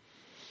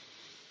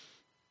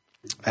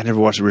 I never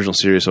watched the original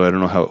series, so I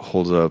don't know how it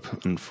holds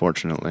up,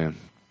 unfortunately.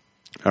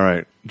 All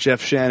right.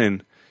 Jeff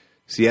Shannon,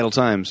 Seattle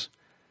Times.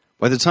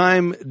 By the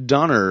time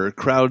Donner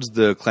crowds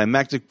the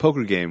climactic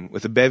poker game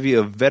with a bevy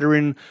of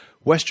veteran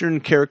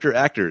Western character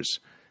actors,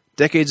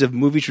 decades of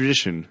movie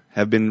tradition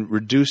have been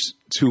reduced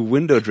to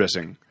window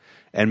dressing,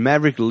 and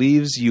Maverick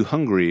leaves you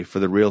hungry for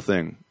the real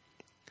thing.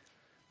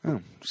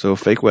 Oh, so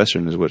fake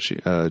Western is what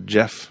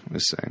Jeff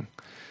is saying.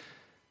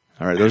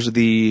 All right, those are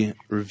the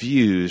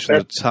reviews from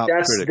the top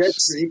critics.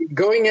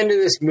 Going into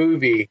this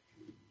movie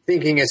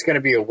thinking it's going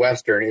to be a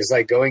Western is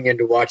like going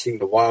into watching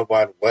The Wild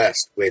Wild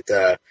West with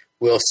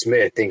Will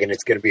Smith thinking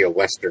it's going to be a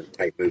Western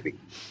type movie.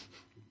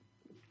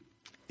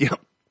 Yeah,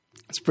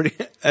 it's pretty.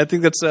 I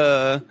think that's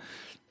it's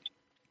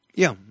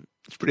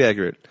pretty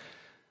accurate.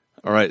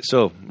 All right,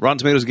 so Rotten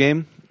Tomatoes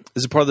game.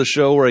 This is part of the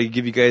show where I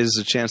give you guys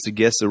a chance to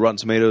guess the Rotten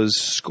Tomatoes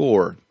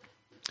score.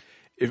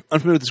 If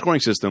unfamiliar with the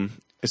scoring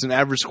system, it's an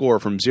average score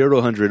from 0 to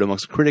 100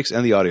 amongst critics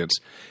and the audience.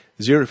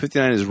 0 to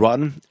 59 is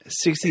rotten.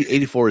 60 to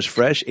 84 is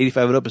fresh.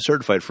 85 and up is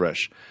certified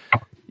fresh.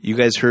 You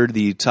guys heard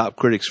the top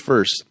critics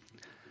first.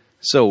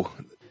 So,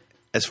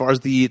 as far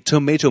as the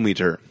tomato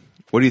meter,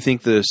 what do you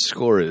think the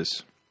score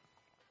is?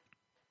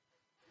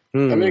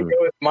 I'm going to go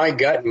with my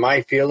gut and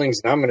my feelings,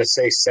 and I'm going to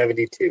say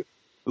 72.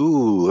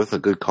 Ooh, that's a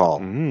good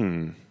call.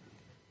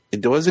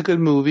 It was a good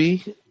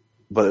movie,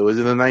 but it was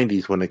in the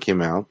 90s when it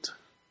came out.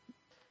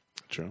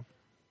 True.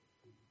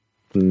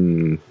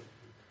 You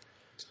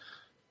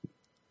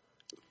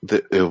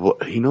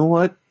know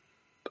what?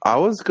 I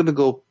was going to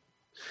go...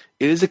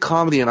 It is a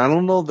comedy, and I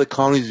don't know if the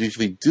comedies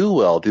usually do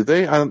well. Do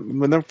they? From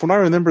what I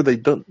remember, they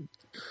don't...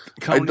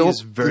 Comedy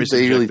is very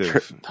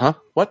subjective.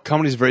 What?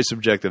 Comedy is very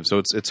subjective,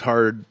 so it's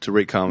hard to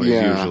rate comedies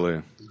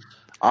usually.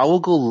 I will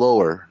go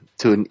lower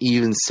to an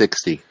even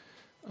 60.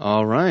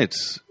 All right.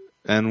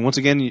 And once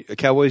again,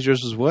 Cowboys,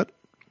 yours was what?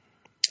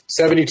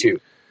 72.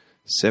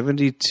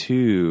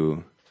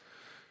 72.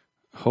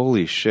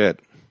 Holy shit.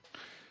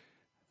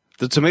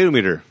 The tomato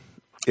meter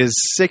is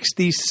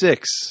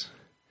 66.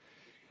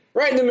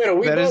 Right in the middle.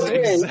 We that both is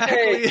win.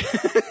 exactly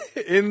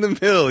in the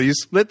middle. You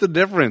split the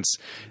difference.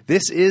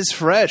 This is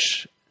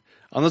fresh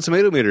on the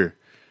tomato meter.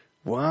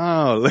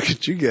 Wow, look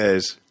at you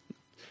guys.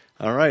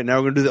 All right, now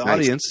we're going to do the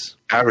audience.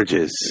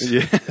 Averages.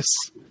 Yes.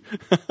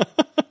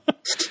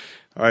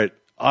 All right,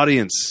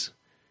 audience.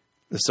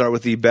 Let's start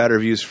with the bad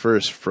reviews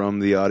first from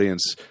the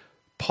audience.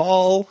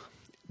 Paul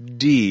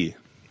D.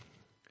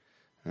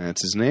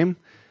 That's his name.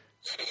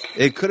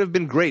 It could have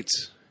been great.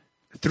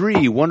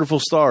 3 wonderful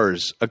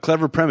stars, a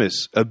clever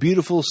premise, a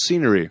beautiful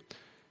scenery.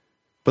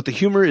 But the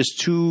humor is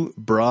too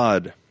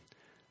broad.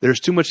 There's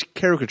too much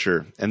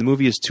caricature, and the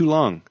movie is too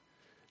long.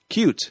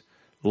 Cute,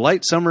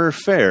 light summer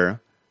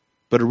fare,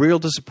 but a real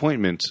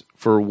disappointment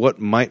for what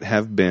might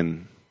have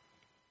been.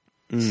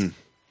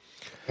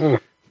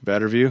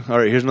 Bad review. All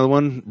right, here's another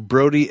one.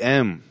 Brody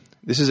M.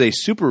 This is a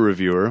super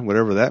reviewer,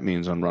 whatever that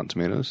means on Rotten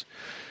Tomatoes.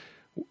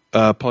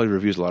 Probably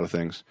reviews a lot of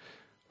things.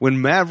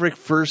 When Maverick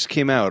first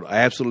came out, I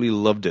absolutely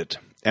loved it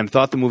and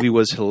thought the movie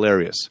was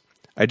hilarious.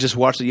 I just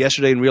watched it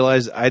yesterday and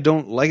realized I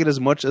don't like it as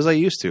much as I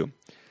used to.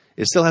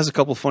 It still has a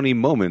couple funny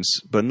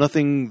moments, but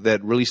nothing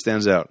that really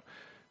stands out.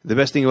 The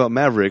best thing about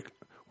Maverick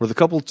were the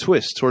couple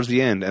twists towards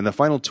the end and the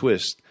final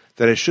twist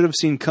that I should have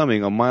seen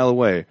coming a mile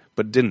away,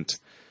 but didn't.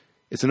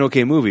 It's an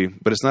okay movie,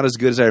 but it's not as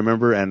good as I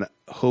remember and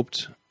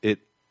hoped it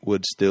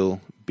would still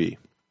be.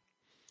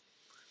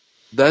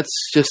 That's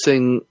just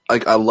saying,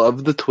 like, I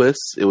love the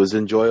twists. It was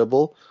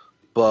enjoyable.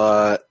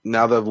 But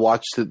now that I've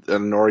watched it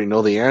and already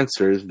know the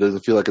answers, it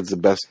doesn't feel like it's the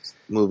best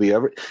movie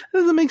ever. It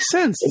doesn't make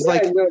sense. It's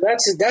no,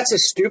 that's a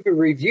stupid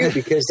review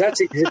because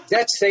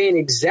that's saying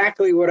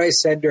exactly what I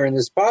said during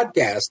this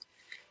podcast.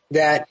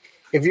 That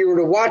if you were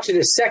to watch it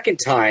a second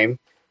time,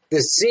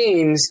 the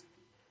scenes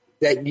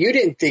that you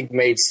didn't think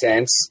made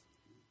sense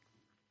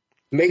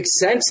make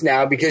sense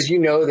now because you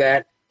know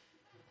that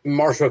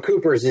Marshall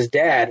Cooper is his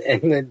dad,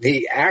 and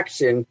the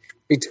action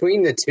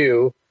between the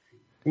two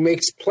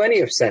makes plenty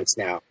of sense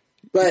now.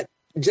 But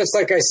just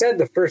like I said,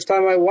 the first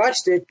time I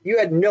watched it, you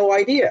had no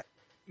idea.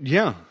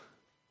 Yeah.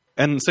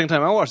 And the second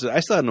time I watched it, I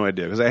still had no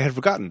idea because I had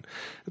forgotten.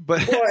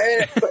 But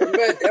I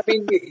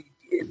mean,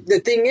 the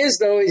thing is,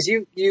 though, is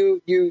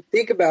you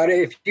think about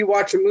it. If you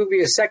watch a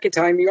movie a second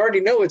time, you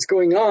already know what's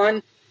going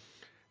on.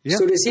 Yeah.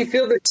 So does he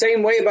feel the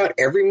same way about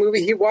every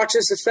movie he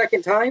watches a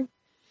second time?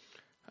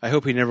 I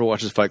hope he never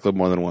watches Fight Club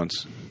more than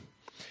once.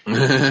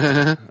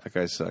 That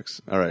guy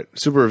sucks. All right.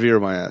 Super reviewer,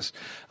 my ass.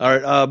 All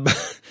right.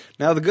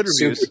 Now the good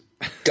reviews.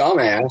 Super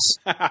dumbass.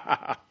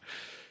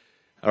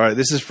 All right.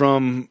 This is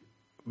from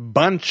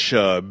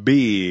Bancha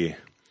B.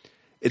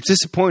 It's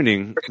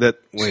disappointing that...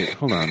 Wait,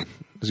 hold on.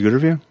 Is it a good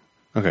review?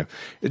 Okay.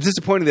 It's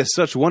disappointing that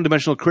such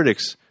one-dimensional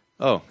critics...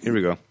 Oh, here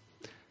we go.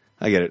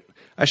 I get it.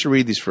 I should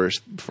read these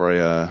first before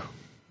I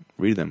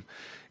read them.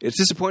 It's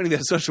disappointing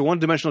that such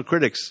one-dimensional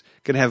critics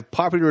can have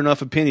popular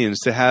enough opinions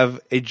to have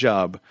a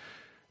job.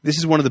 This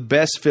is one of the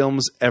best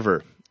films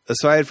ever.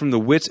 Aside from the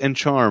wit and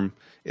charm,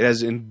 it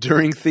has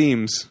enduring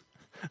themes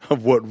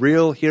of what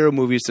real hero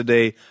movies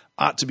today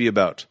ought to be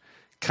about.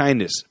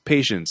 Kindness,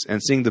 patience, and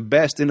seeing the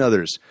best in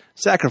others.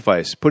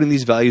 Sacrifice, putting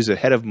these values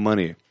ahead of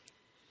money. I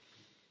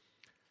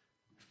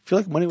feel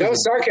like money was... That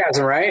was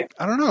sarcasm, right?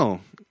 I don't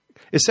know.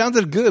 It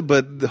sounded good,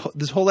 but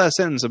this whole last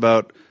sentence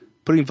about...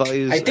 putting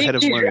values ahead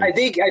of money. I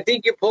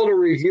think you pulled a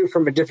review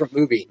from a different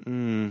movie.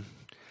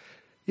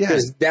 Yeah,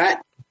 because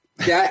that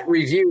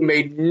review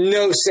made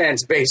no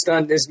sense based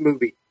on this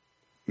movie.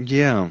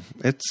 Yeah,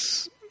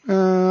 it's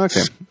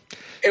okay.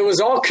 It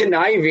was all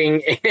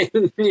conniving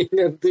and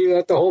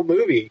throughout the whole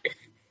movie,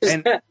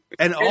 and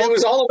it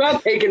was all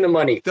about taking the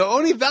money. The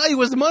only value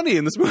was the money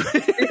in this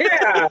movie.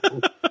 Yeah,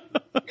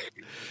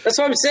 that's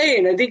what I'm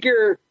saying. I think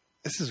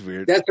This is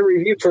weird. That's a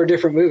review for a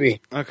different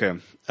movie. Okay.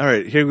 All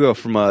right. Here we go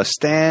from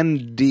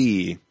Stan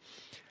D.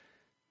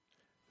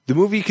 The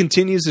movie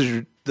continues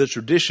the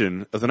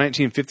tradition of the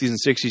 1950s and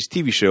 60s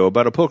TV show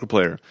about a poker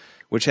player,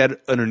 which had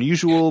an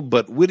unusual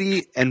but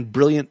witty and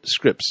brilliant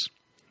scripts.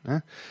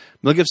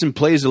 Mel Gibson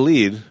plays the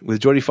lead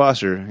with Jodie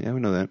Foster. Yeah, we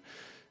know that.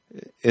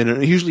 In an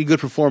unusually good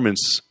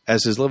performance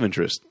as his love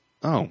interest.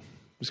 Oh,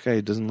 this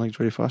guy doesn't like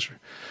Jodie Foster.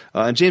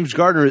 And James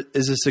Gardner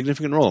is a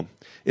significant role.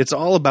 It's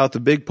all about the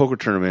big poker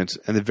tournament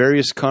and the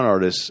various con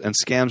artists and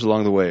scams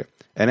along the way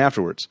and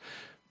afterwards.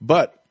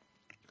 But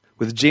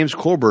with James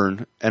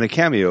Coburn and a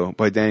cameo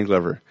by Danny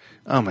Glover.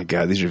 Oh my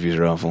God, these reviews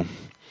are awful.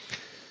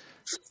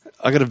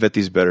 I got to vet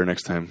these better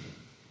next time.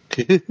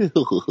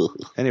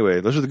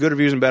 Anyway, those are the good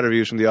reviews and bad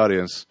reviews from the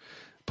audience.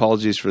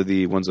 Apologies for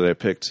the ones that I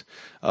picked.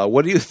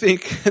 What do you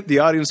think the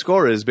audience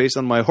score is based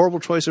on my horrible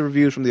choice of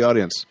reviews from the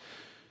audience?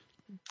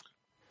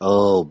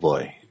 Oh,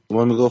 boy. You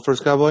want me to go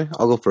first, Cowboy?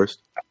 I'll go first.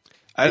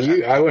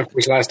 I went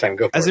first last time.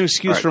 Go for as an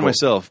excuse for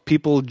myself,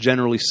 people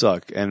generally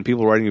suck, and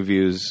people writing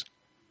reviews,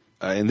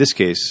 in this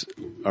case,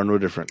 are no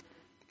different.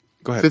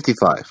 Go ahead.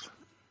 55.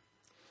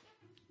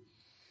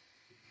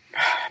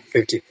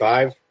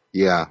 55?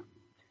 Yeah.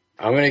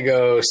 I'm going to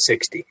go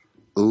 60.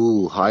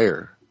 Ooh,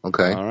 higher.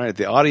 Okay. All right.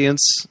 The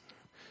audience,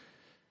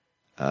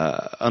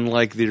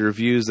 unlike the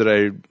reviews that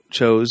I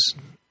chose,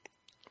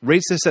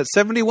 rates this at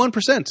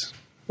 71%.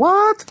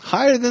 What?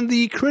 Higher than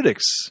the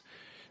critics.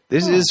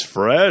 This is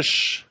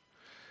fresh.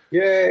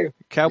 Yay.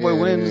 Cowboy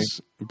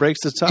wins, breaks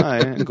the tie,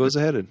 and goes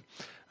ahead.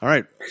 All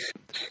right.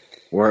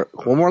 One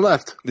more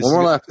left. This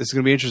is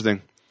going to be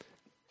interesting.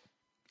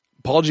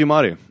 Paul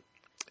Giamatti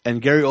and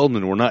Gary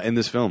Oldman were not in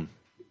this film.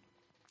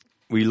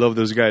 We love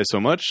those guys so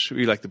much.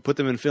 We like to put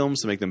them in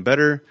films to make them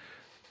better.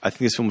 I think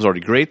this film is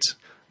already great.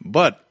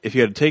 But if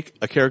you had to take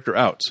a character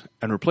out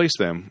and replace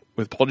them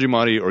with Paul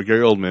Giamatti or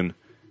Gary Oldman,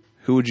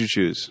 who would you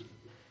choose?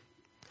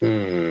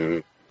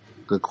 Good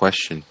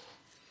question.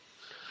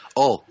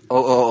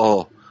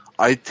 Oh.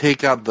 I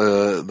take out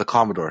the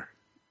Commodore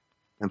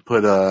and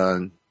put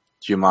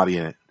Giamatti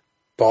in it.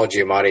 Paul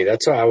Giamatti.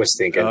 That's what I was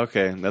thinking.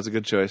 Okay, that's a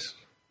good choice.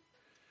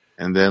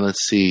 And then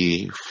let's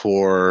see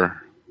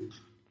for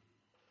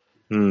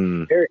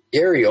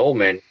Gary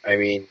Oldman. I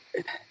mean,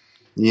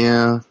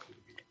 yeah,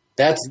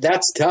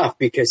 that's tough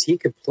because he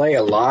could play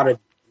a lot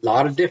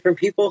of different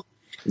people.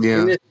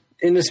 Yeah.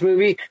 In this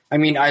movie. I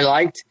mean, I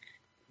liked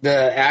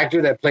the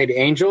actor that played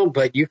Angel,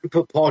 but you could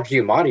put Paul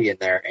Giamatti in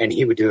there, and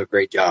he would do a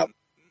great job.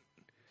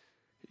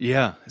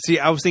 Yeah. See,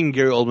 I was thinking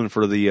Gary Oldman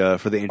for the Angel.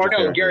 Oh no,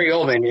 character. Gary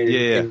Oldman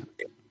in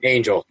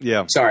Angel.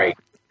 Yeah. Sorry,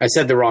 I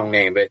said the wrong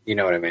name, but you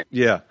know what I meant.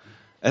 Yeah.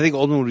 I think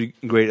Oldman would be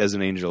great as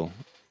an angel.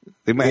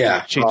 They might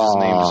have to change his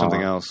name to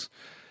something else.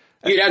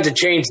 You'd have to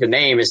change the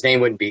name. His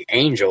name wouldn't be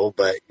Angel,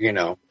 but you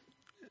know,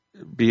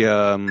 be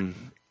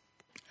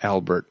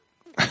Albert.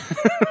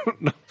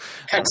 No.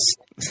 That's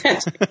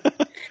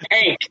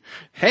Hank.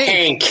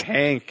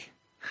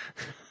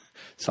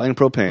 Selling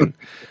propane.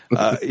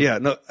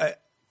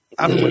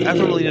 Alfred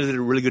Molina did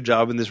a really good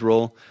job in this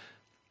role,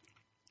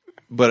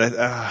 but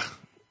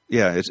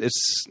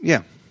it's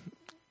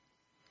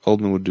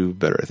Oldman would do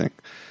better, I think.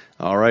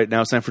 All right,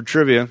 now it's time for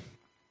trivia.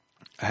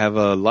 I have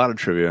a lot of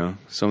trivia.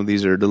 Some of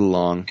these are a little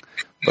long,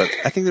 but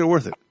I think they're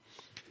worth it.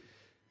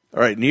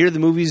 All right, near the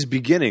movie's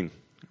beginning,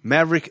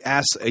 Maverick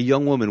asks a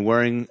young woman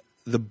wearing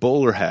the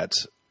bowler hat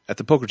at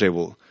the poker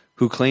table,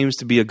 who claims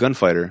to be a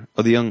gunfighter.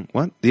 Oh, the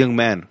young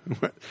man.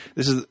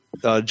 This is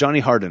Johnny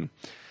Harden.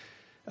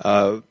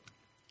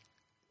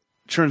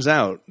 Turns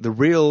out the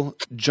real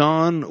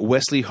John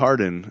Wesley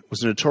Harden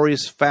was a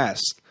notorious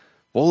fast,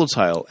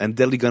 volatile, and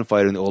deadly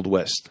gunfighter in the Old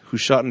West, who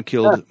shot and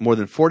killed more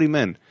than 40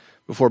 men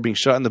before being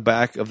shot in the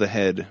back of the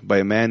head by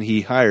a man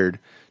he hired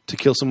to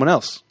kill someone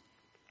else.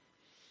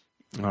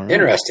 All right.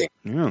 Interesting.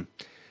 Yeah.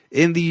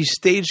 In the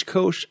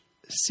stagecoach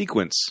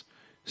sequence,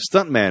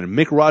 stuntman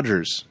Mick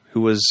Rogers,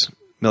 who was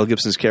Mel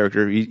Gibson's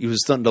character, he was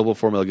a stunt double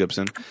for Mel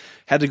Gibson,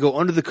 had to go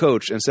under the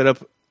coach and set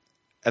up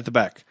at the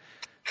back.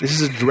 This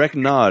is a direct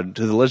nod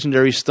to the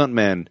legendary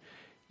stuntman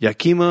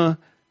Yakima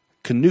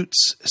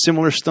Canute's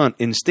similar stunt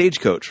in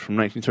Stagecoach from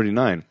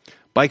 1939.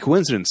 By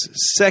coincidence,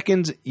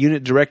 second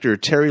unit director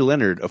Terry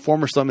Leonard, a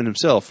former stuntman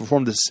himself,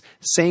 performed this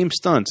same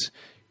stunt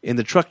in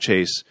the truck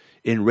chase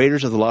in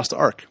Raiders of the Lost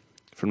Ark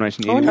from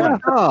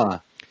 1981. Oh, yeah.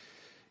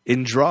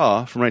 In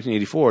Draw from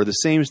 1984, the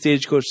same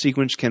stagecoach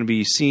sequence can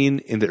be seen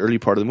in the early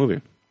part of the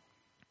movie.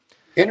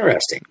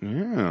 Interesting.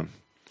 Yeah.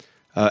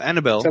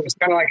 Annabelle. So it's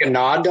kind of like a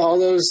nod to all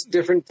those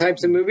different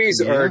types of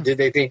movies, or did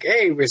they think,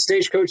 hey, with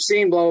stagecoach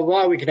scene, blah, blah,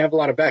 blah, we can have a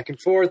lot of back and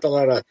forth, a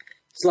lot of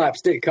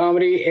slapstick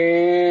comedy,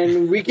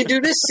 and we could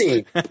do this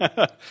scene?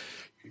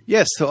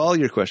 Yes, to all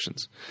your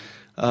questions.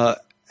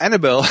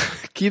 Annabelle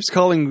keeps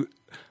calling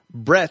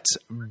Brett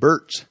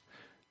Bert.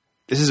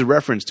 This is a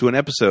reference to an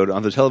episode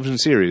on the television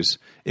series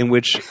in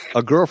which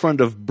a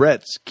girlfriend of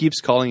Brett keeps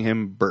calling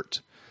him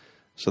Bert.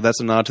 So that's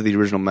a nod to the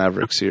original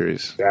Maverick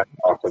series. That's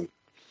awesome.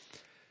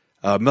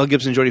 Mel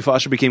Gibson and Jodie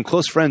Foster became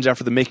close friends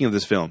after the making of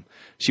this film.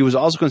 She was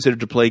also considered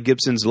to play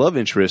Gibson's love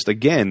interest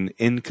again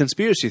in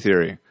Conspiracy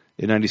Theory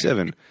in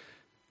 1997.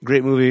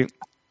 Great movie.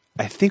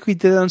 I think we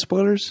did it on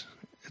spoilers.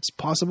 It's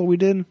possible we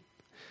did.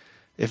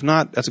 If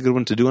not, that's a good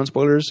one to do on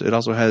spoilers. It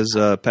also has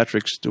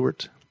Patrick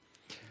Stewart.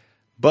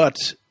 But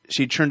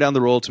she turned down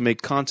the role to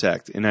make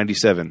Contact in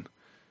 1997.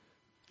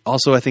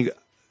 Also, I think,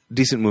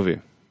 decent movie.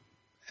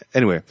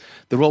 Anyway,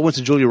 the role went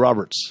to Julia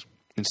Roberts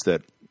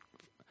instead.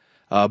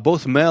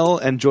 Both Mel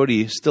and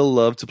Jodie still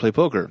love to play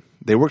poker.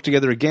 They worked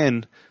together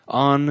again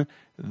on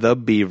The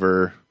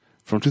Beaver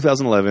from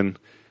 2011.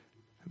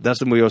 That's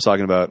the movie I was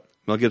talking about.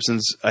 Mel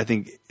Gibson's, I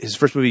think, his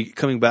first movie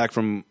coming back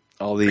from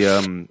all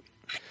the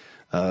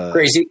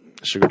crazy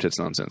sugar tits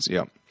nonsense.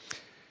 Yeah.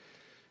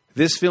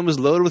 This film is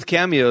loaded with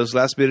cameos.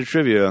 Last bit of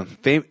trivia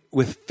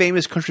with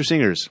famous country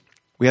singers.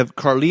 We have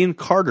Carlene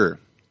Carter.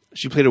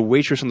 She played a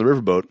waitress on the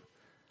riverboat.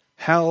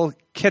 Hal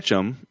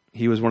Ketchum.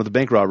 He was one of the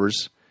bank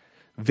robbers.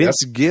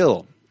 Vince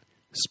Gill,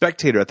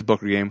 spectator at the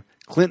poker game.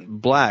 Clint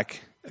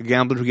Black, a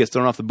gambler who gets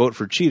thrown off the boat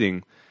for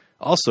cheating.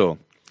 Also,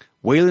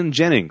 Waylon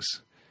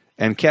Jennings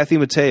and Kathy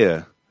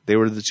Mattea. They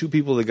were the two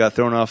people that got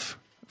thrown off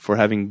for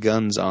having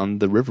guns on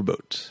the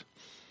riverboat.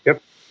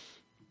 Yep.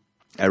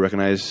 I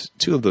recognize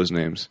two of those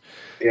names.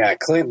 Yeah,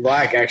 Clint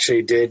Black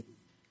actually did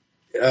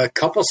a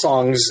couple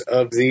songs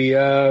of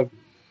the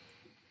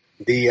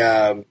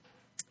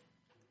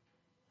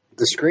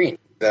screen.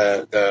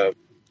 The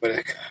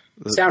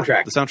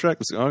soundtrack. The soundtrack?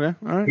 Okay,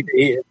 all right.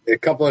 A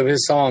couple of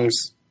his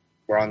songs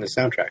were on the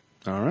soundtrack.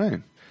 All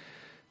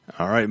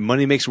right.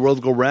 Money makes the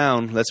world go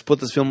round. Let's put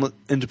this film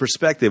into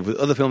perspective with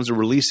other films that were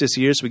released this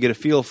year so we get a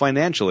feel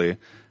financially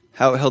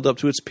how it held up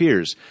to its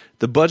peers.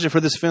 The budget for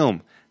this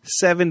film,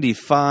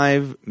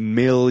 $75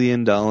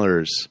 million.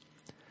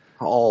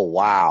 Oh,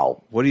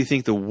 wow. What do you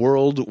think the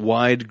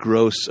worldwide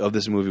gross of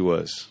this movie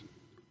was?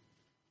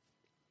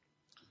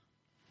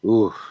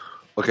 Ooh,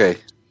 okay.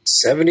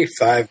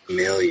 75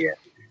 million.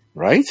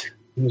 Right?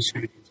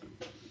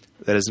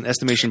 That is an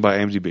estimation by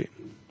IMDb,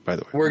 by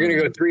the way. We're going to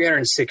go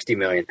 $360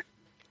 million.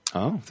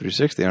 Oh,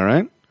 360. All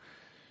right.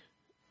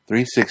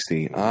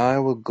 360. I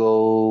will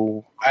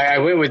go. I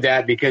went with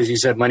that because you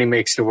said money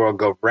makes the world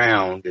go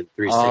round at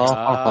 360.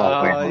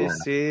 Oh, you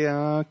see.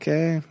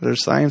 Okay.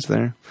 There's science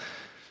there.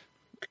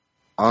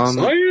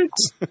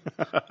 Science!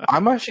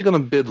 I'm actually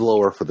going to bid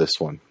lower for this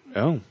one.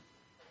 Oh.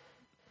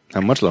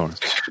 How much lower?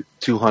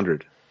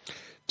 200.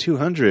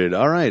 200.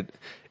 All right.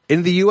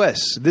 In the U.S.,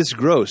 this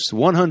grossed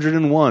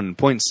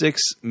 $101.6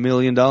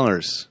 million.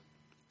 The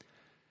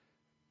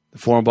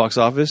foreign box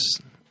office,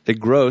 it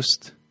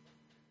grossed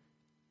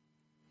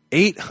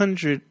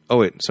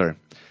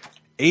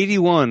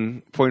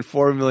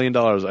 $81.4 million.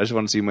 I just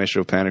want to see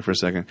Maestro panic for a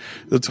second.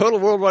 The total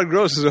worldwide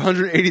gross is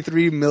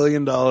 $183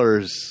 million.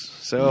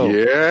 So,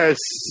 yes.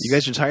 You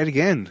guys are tied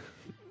again.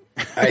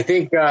 I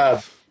think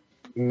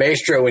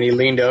Maestro, when he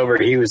leaned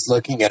over, he was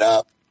looking it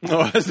up.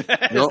 Oh, is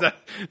that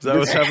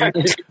what's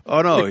happening?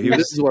 Oh, no.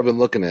 This is what I've been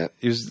looking at.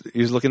 He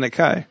was looking at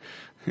Kai.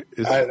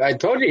 I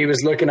told you he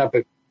was looking up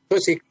at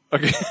pussy.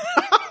 Okay.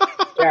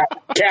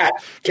 Cat.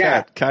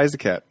 Kai's the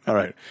cat. All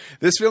right.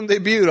 This film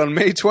debuted on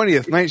May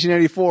 20th,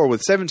 1994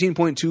 with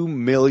 $17.2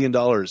 million.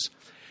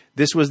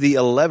 This was the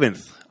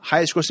 11th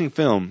highest grossing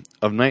film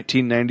of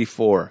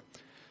 1994.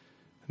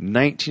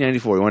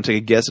 1994. You want to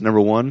take a guess at number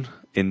one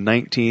in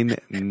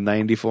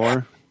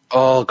 1994?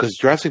 Oh, because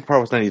Jurassic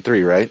Park was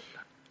 93, right?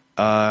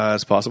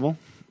 It's possible.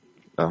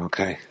 Oh,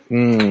 okay.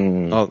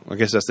 Oh, I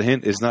guess that's the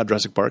hint. It's not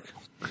Jurassic Park.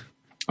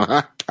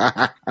 I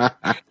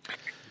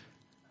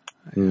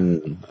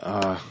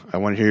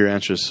want to hear your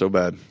answers so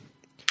bad.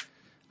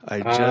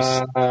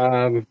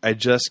 I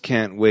just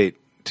can't wait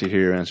to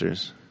hear your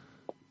answers.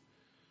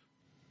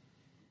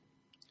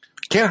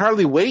 Can't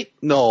hardly wait?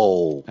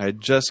 No. I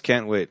just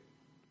can't wait.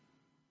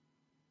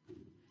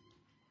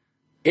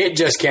 It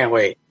just can't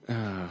wait.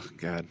 Oh,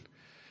 God.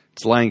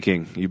 It's Lion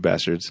King, you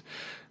bastards.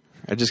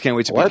 I just can't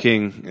wait to be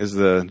king is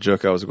the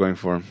joke I was going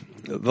for.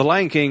 The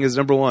Lion King is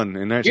number one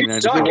in 1994.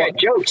 You suck at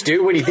jokes,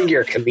 dude. What do you think,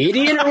 you're a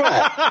comedian or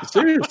what?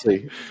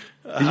 Seriously.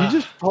 Did you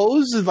just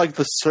pose as like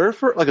a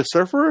surfer,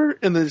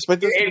 and then expect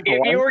this? If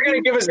you were going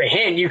to give us a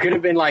hint, you could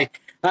have been like,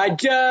 I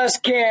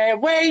just can't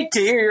wait to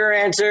hear your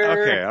answer.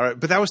 Okay, all right.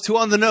 But that was too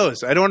on the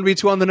nose. I don't want to be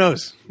too on the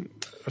nose.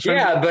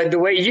 Yeah, but the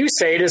way you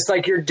say it, it's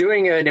like you're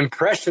doing an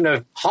impression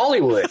of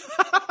Hollywood.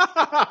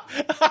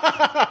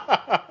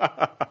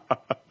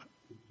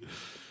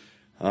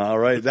 All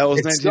right, that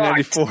was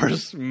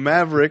 1994's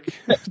Maverick,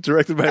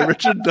 directed by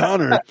Richard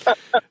Donner. Check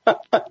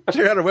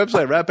out our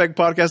website,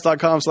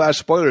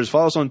 ratpackpodcast.com/spoilers.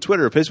 Follow us on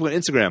Twitter, Facebook,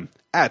 and Instagram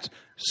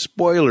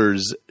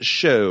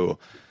 @SpoilersShow.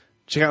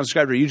 Check out and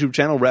subscribe to our YouTube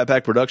channel, Rat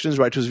Pack Productions.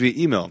 Write to us via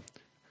email,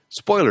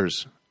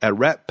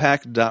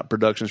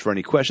 spoilers@ratpack.productions for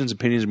any questions,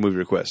 opinions, and movie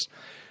requests.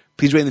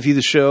 Please rate and review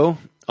the show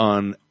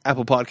on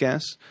Apple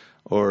Podcasts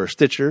or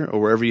Stitcher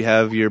or wherever you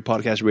have your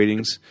podcast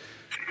ratings.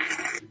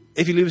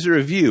 If you leave us a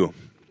review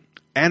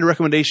and a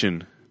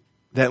recommendation,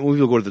 that movie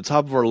will go to the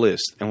top of our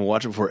list and we'll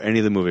watch it before any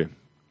of the movie.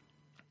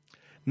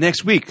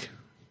 Next week,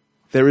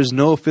 there is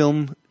no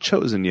film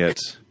chosen yet.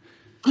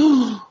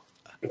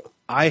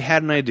 I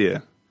had an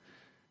idea.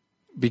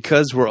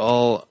 Because we're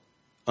all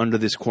under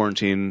this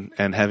quarantine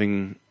and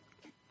having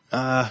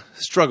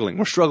struggling.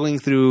 We're struggling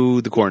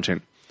through the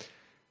quarantine.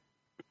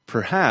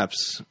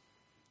 Perhaps,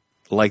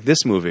 like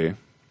this movie,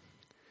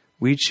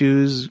 we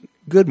choose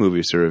good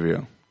movies to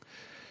review.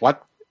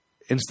 What?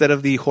 Instead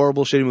of the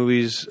horrible, shitty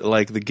movies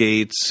like The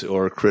Gates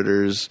or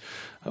Critters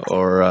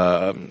or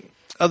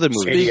other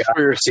movies. Speak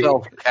for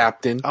yourself,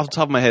 Captain. Off the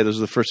top of my head, those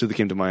are the first two that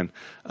came to mind.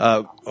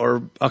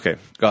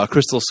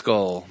 Crystal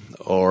Skull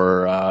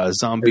or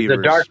Zombie. The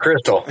Dark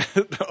Crystal.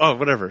 Oh,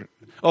 whatever.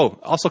 Oh,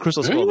 also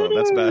Crystal Skull, though.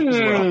 That's bad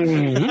as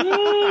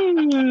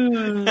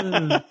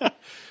well.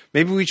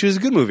 Maybe we choose a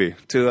good movie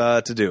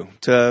to do.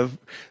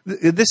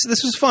 This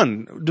was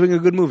fun, doing a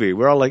good movie.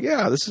 We're all like,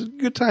 yeah, this is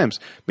good times.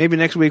 Maybe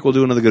next week we'll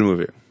do another good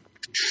movie.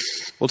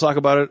 We'll talk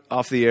about it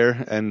off the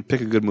air and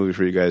pick a good movie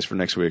for you guys for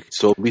next week.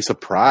 So it'll be a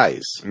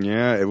surprise.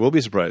 Yeah, it will be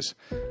a surprise.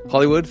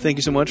 Hollywood, thank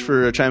you so much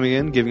for chiming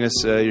in, giving us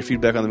your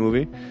feedback on the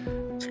movie.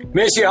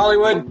 Miss you,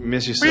 Hollywood.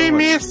 Miss you so much. We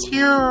miss you.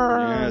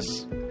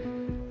 Yes.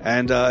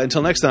 And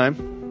until next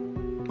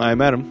time,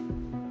 I'm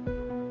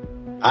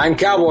Adam. I'm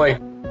Cowboy.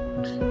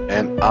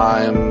 And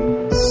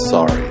I'm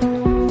sorry.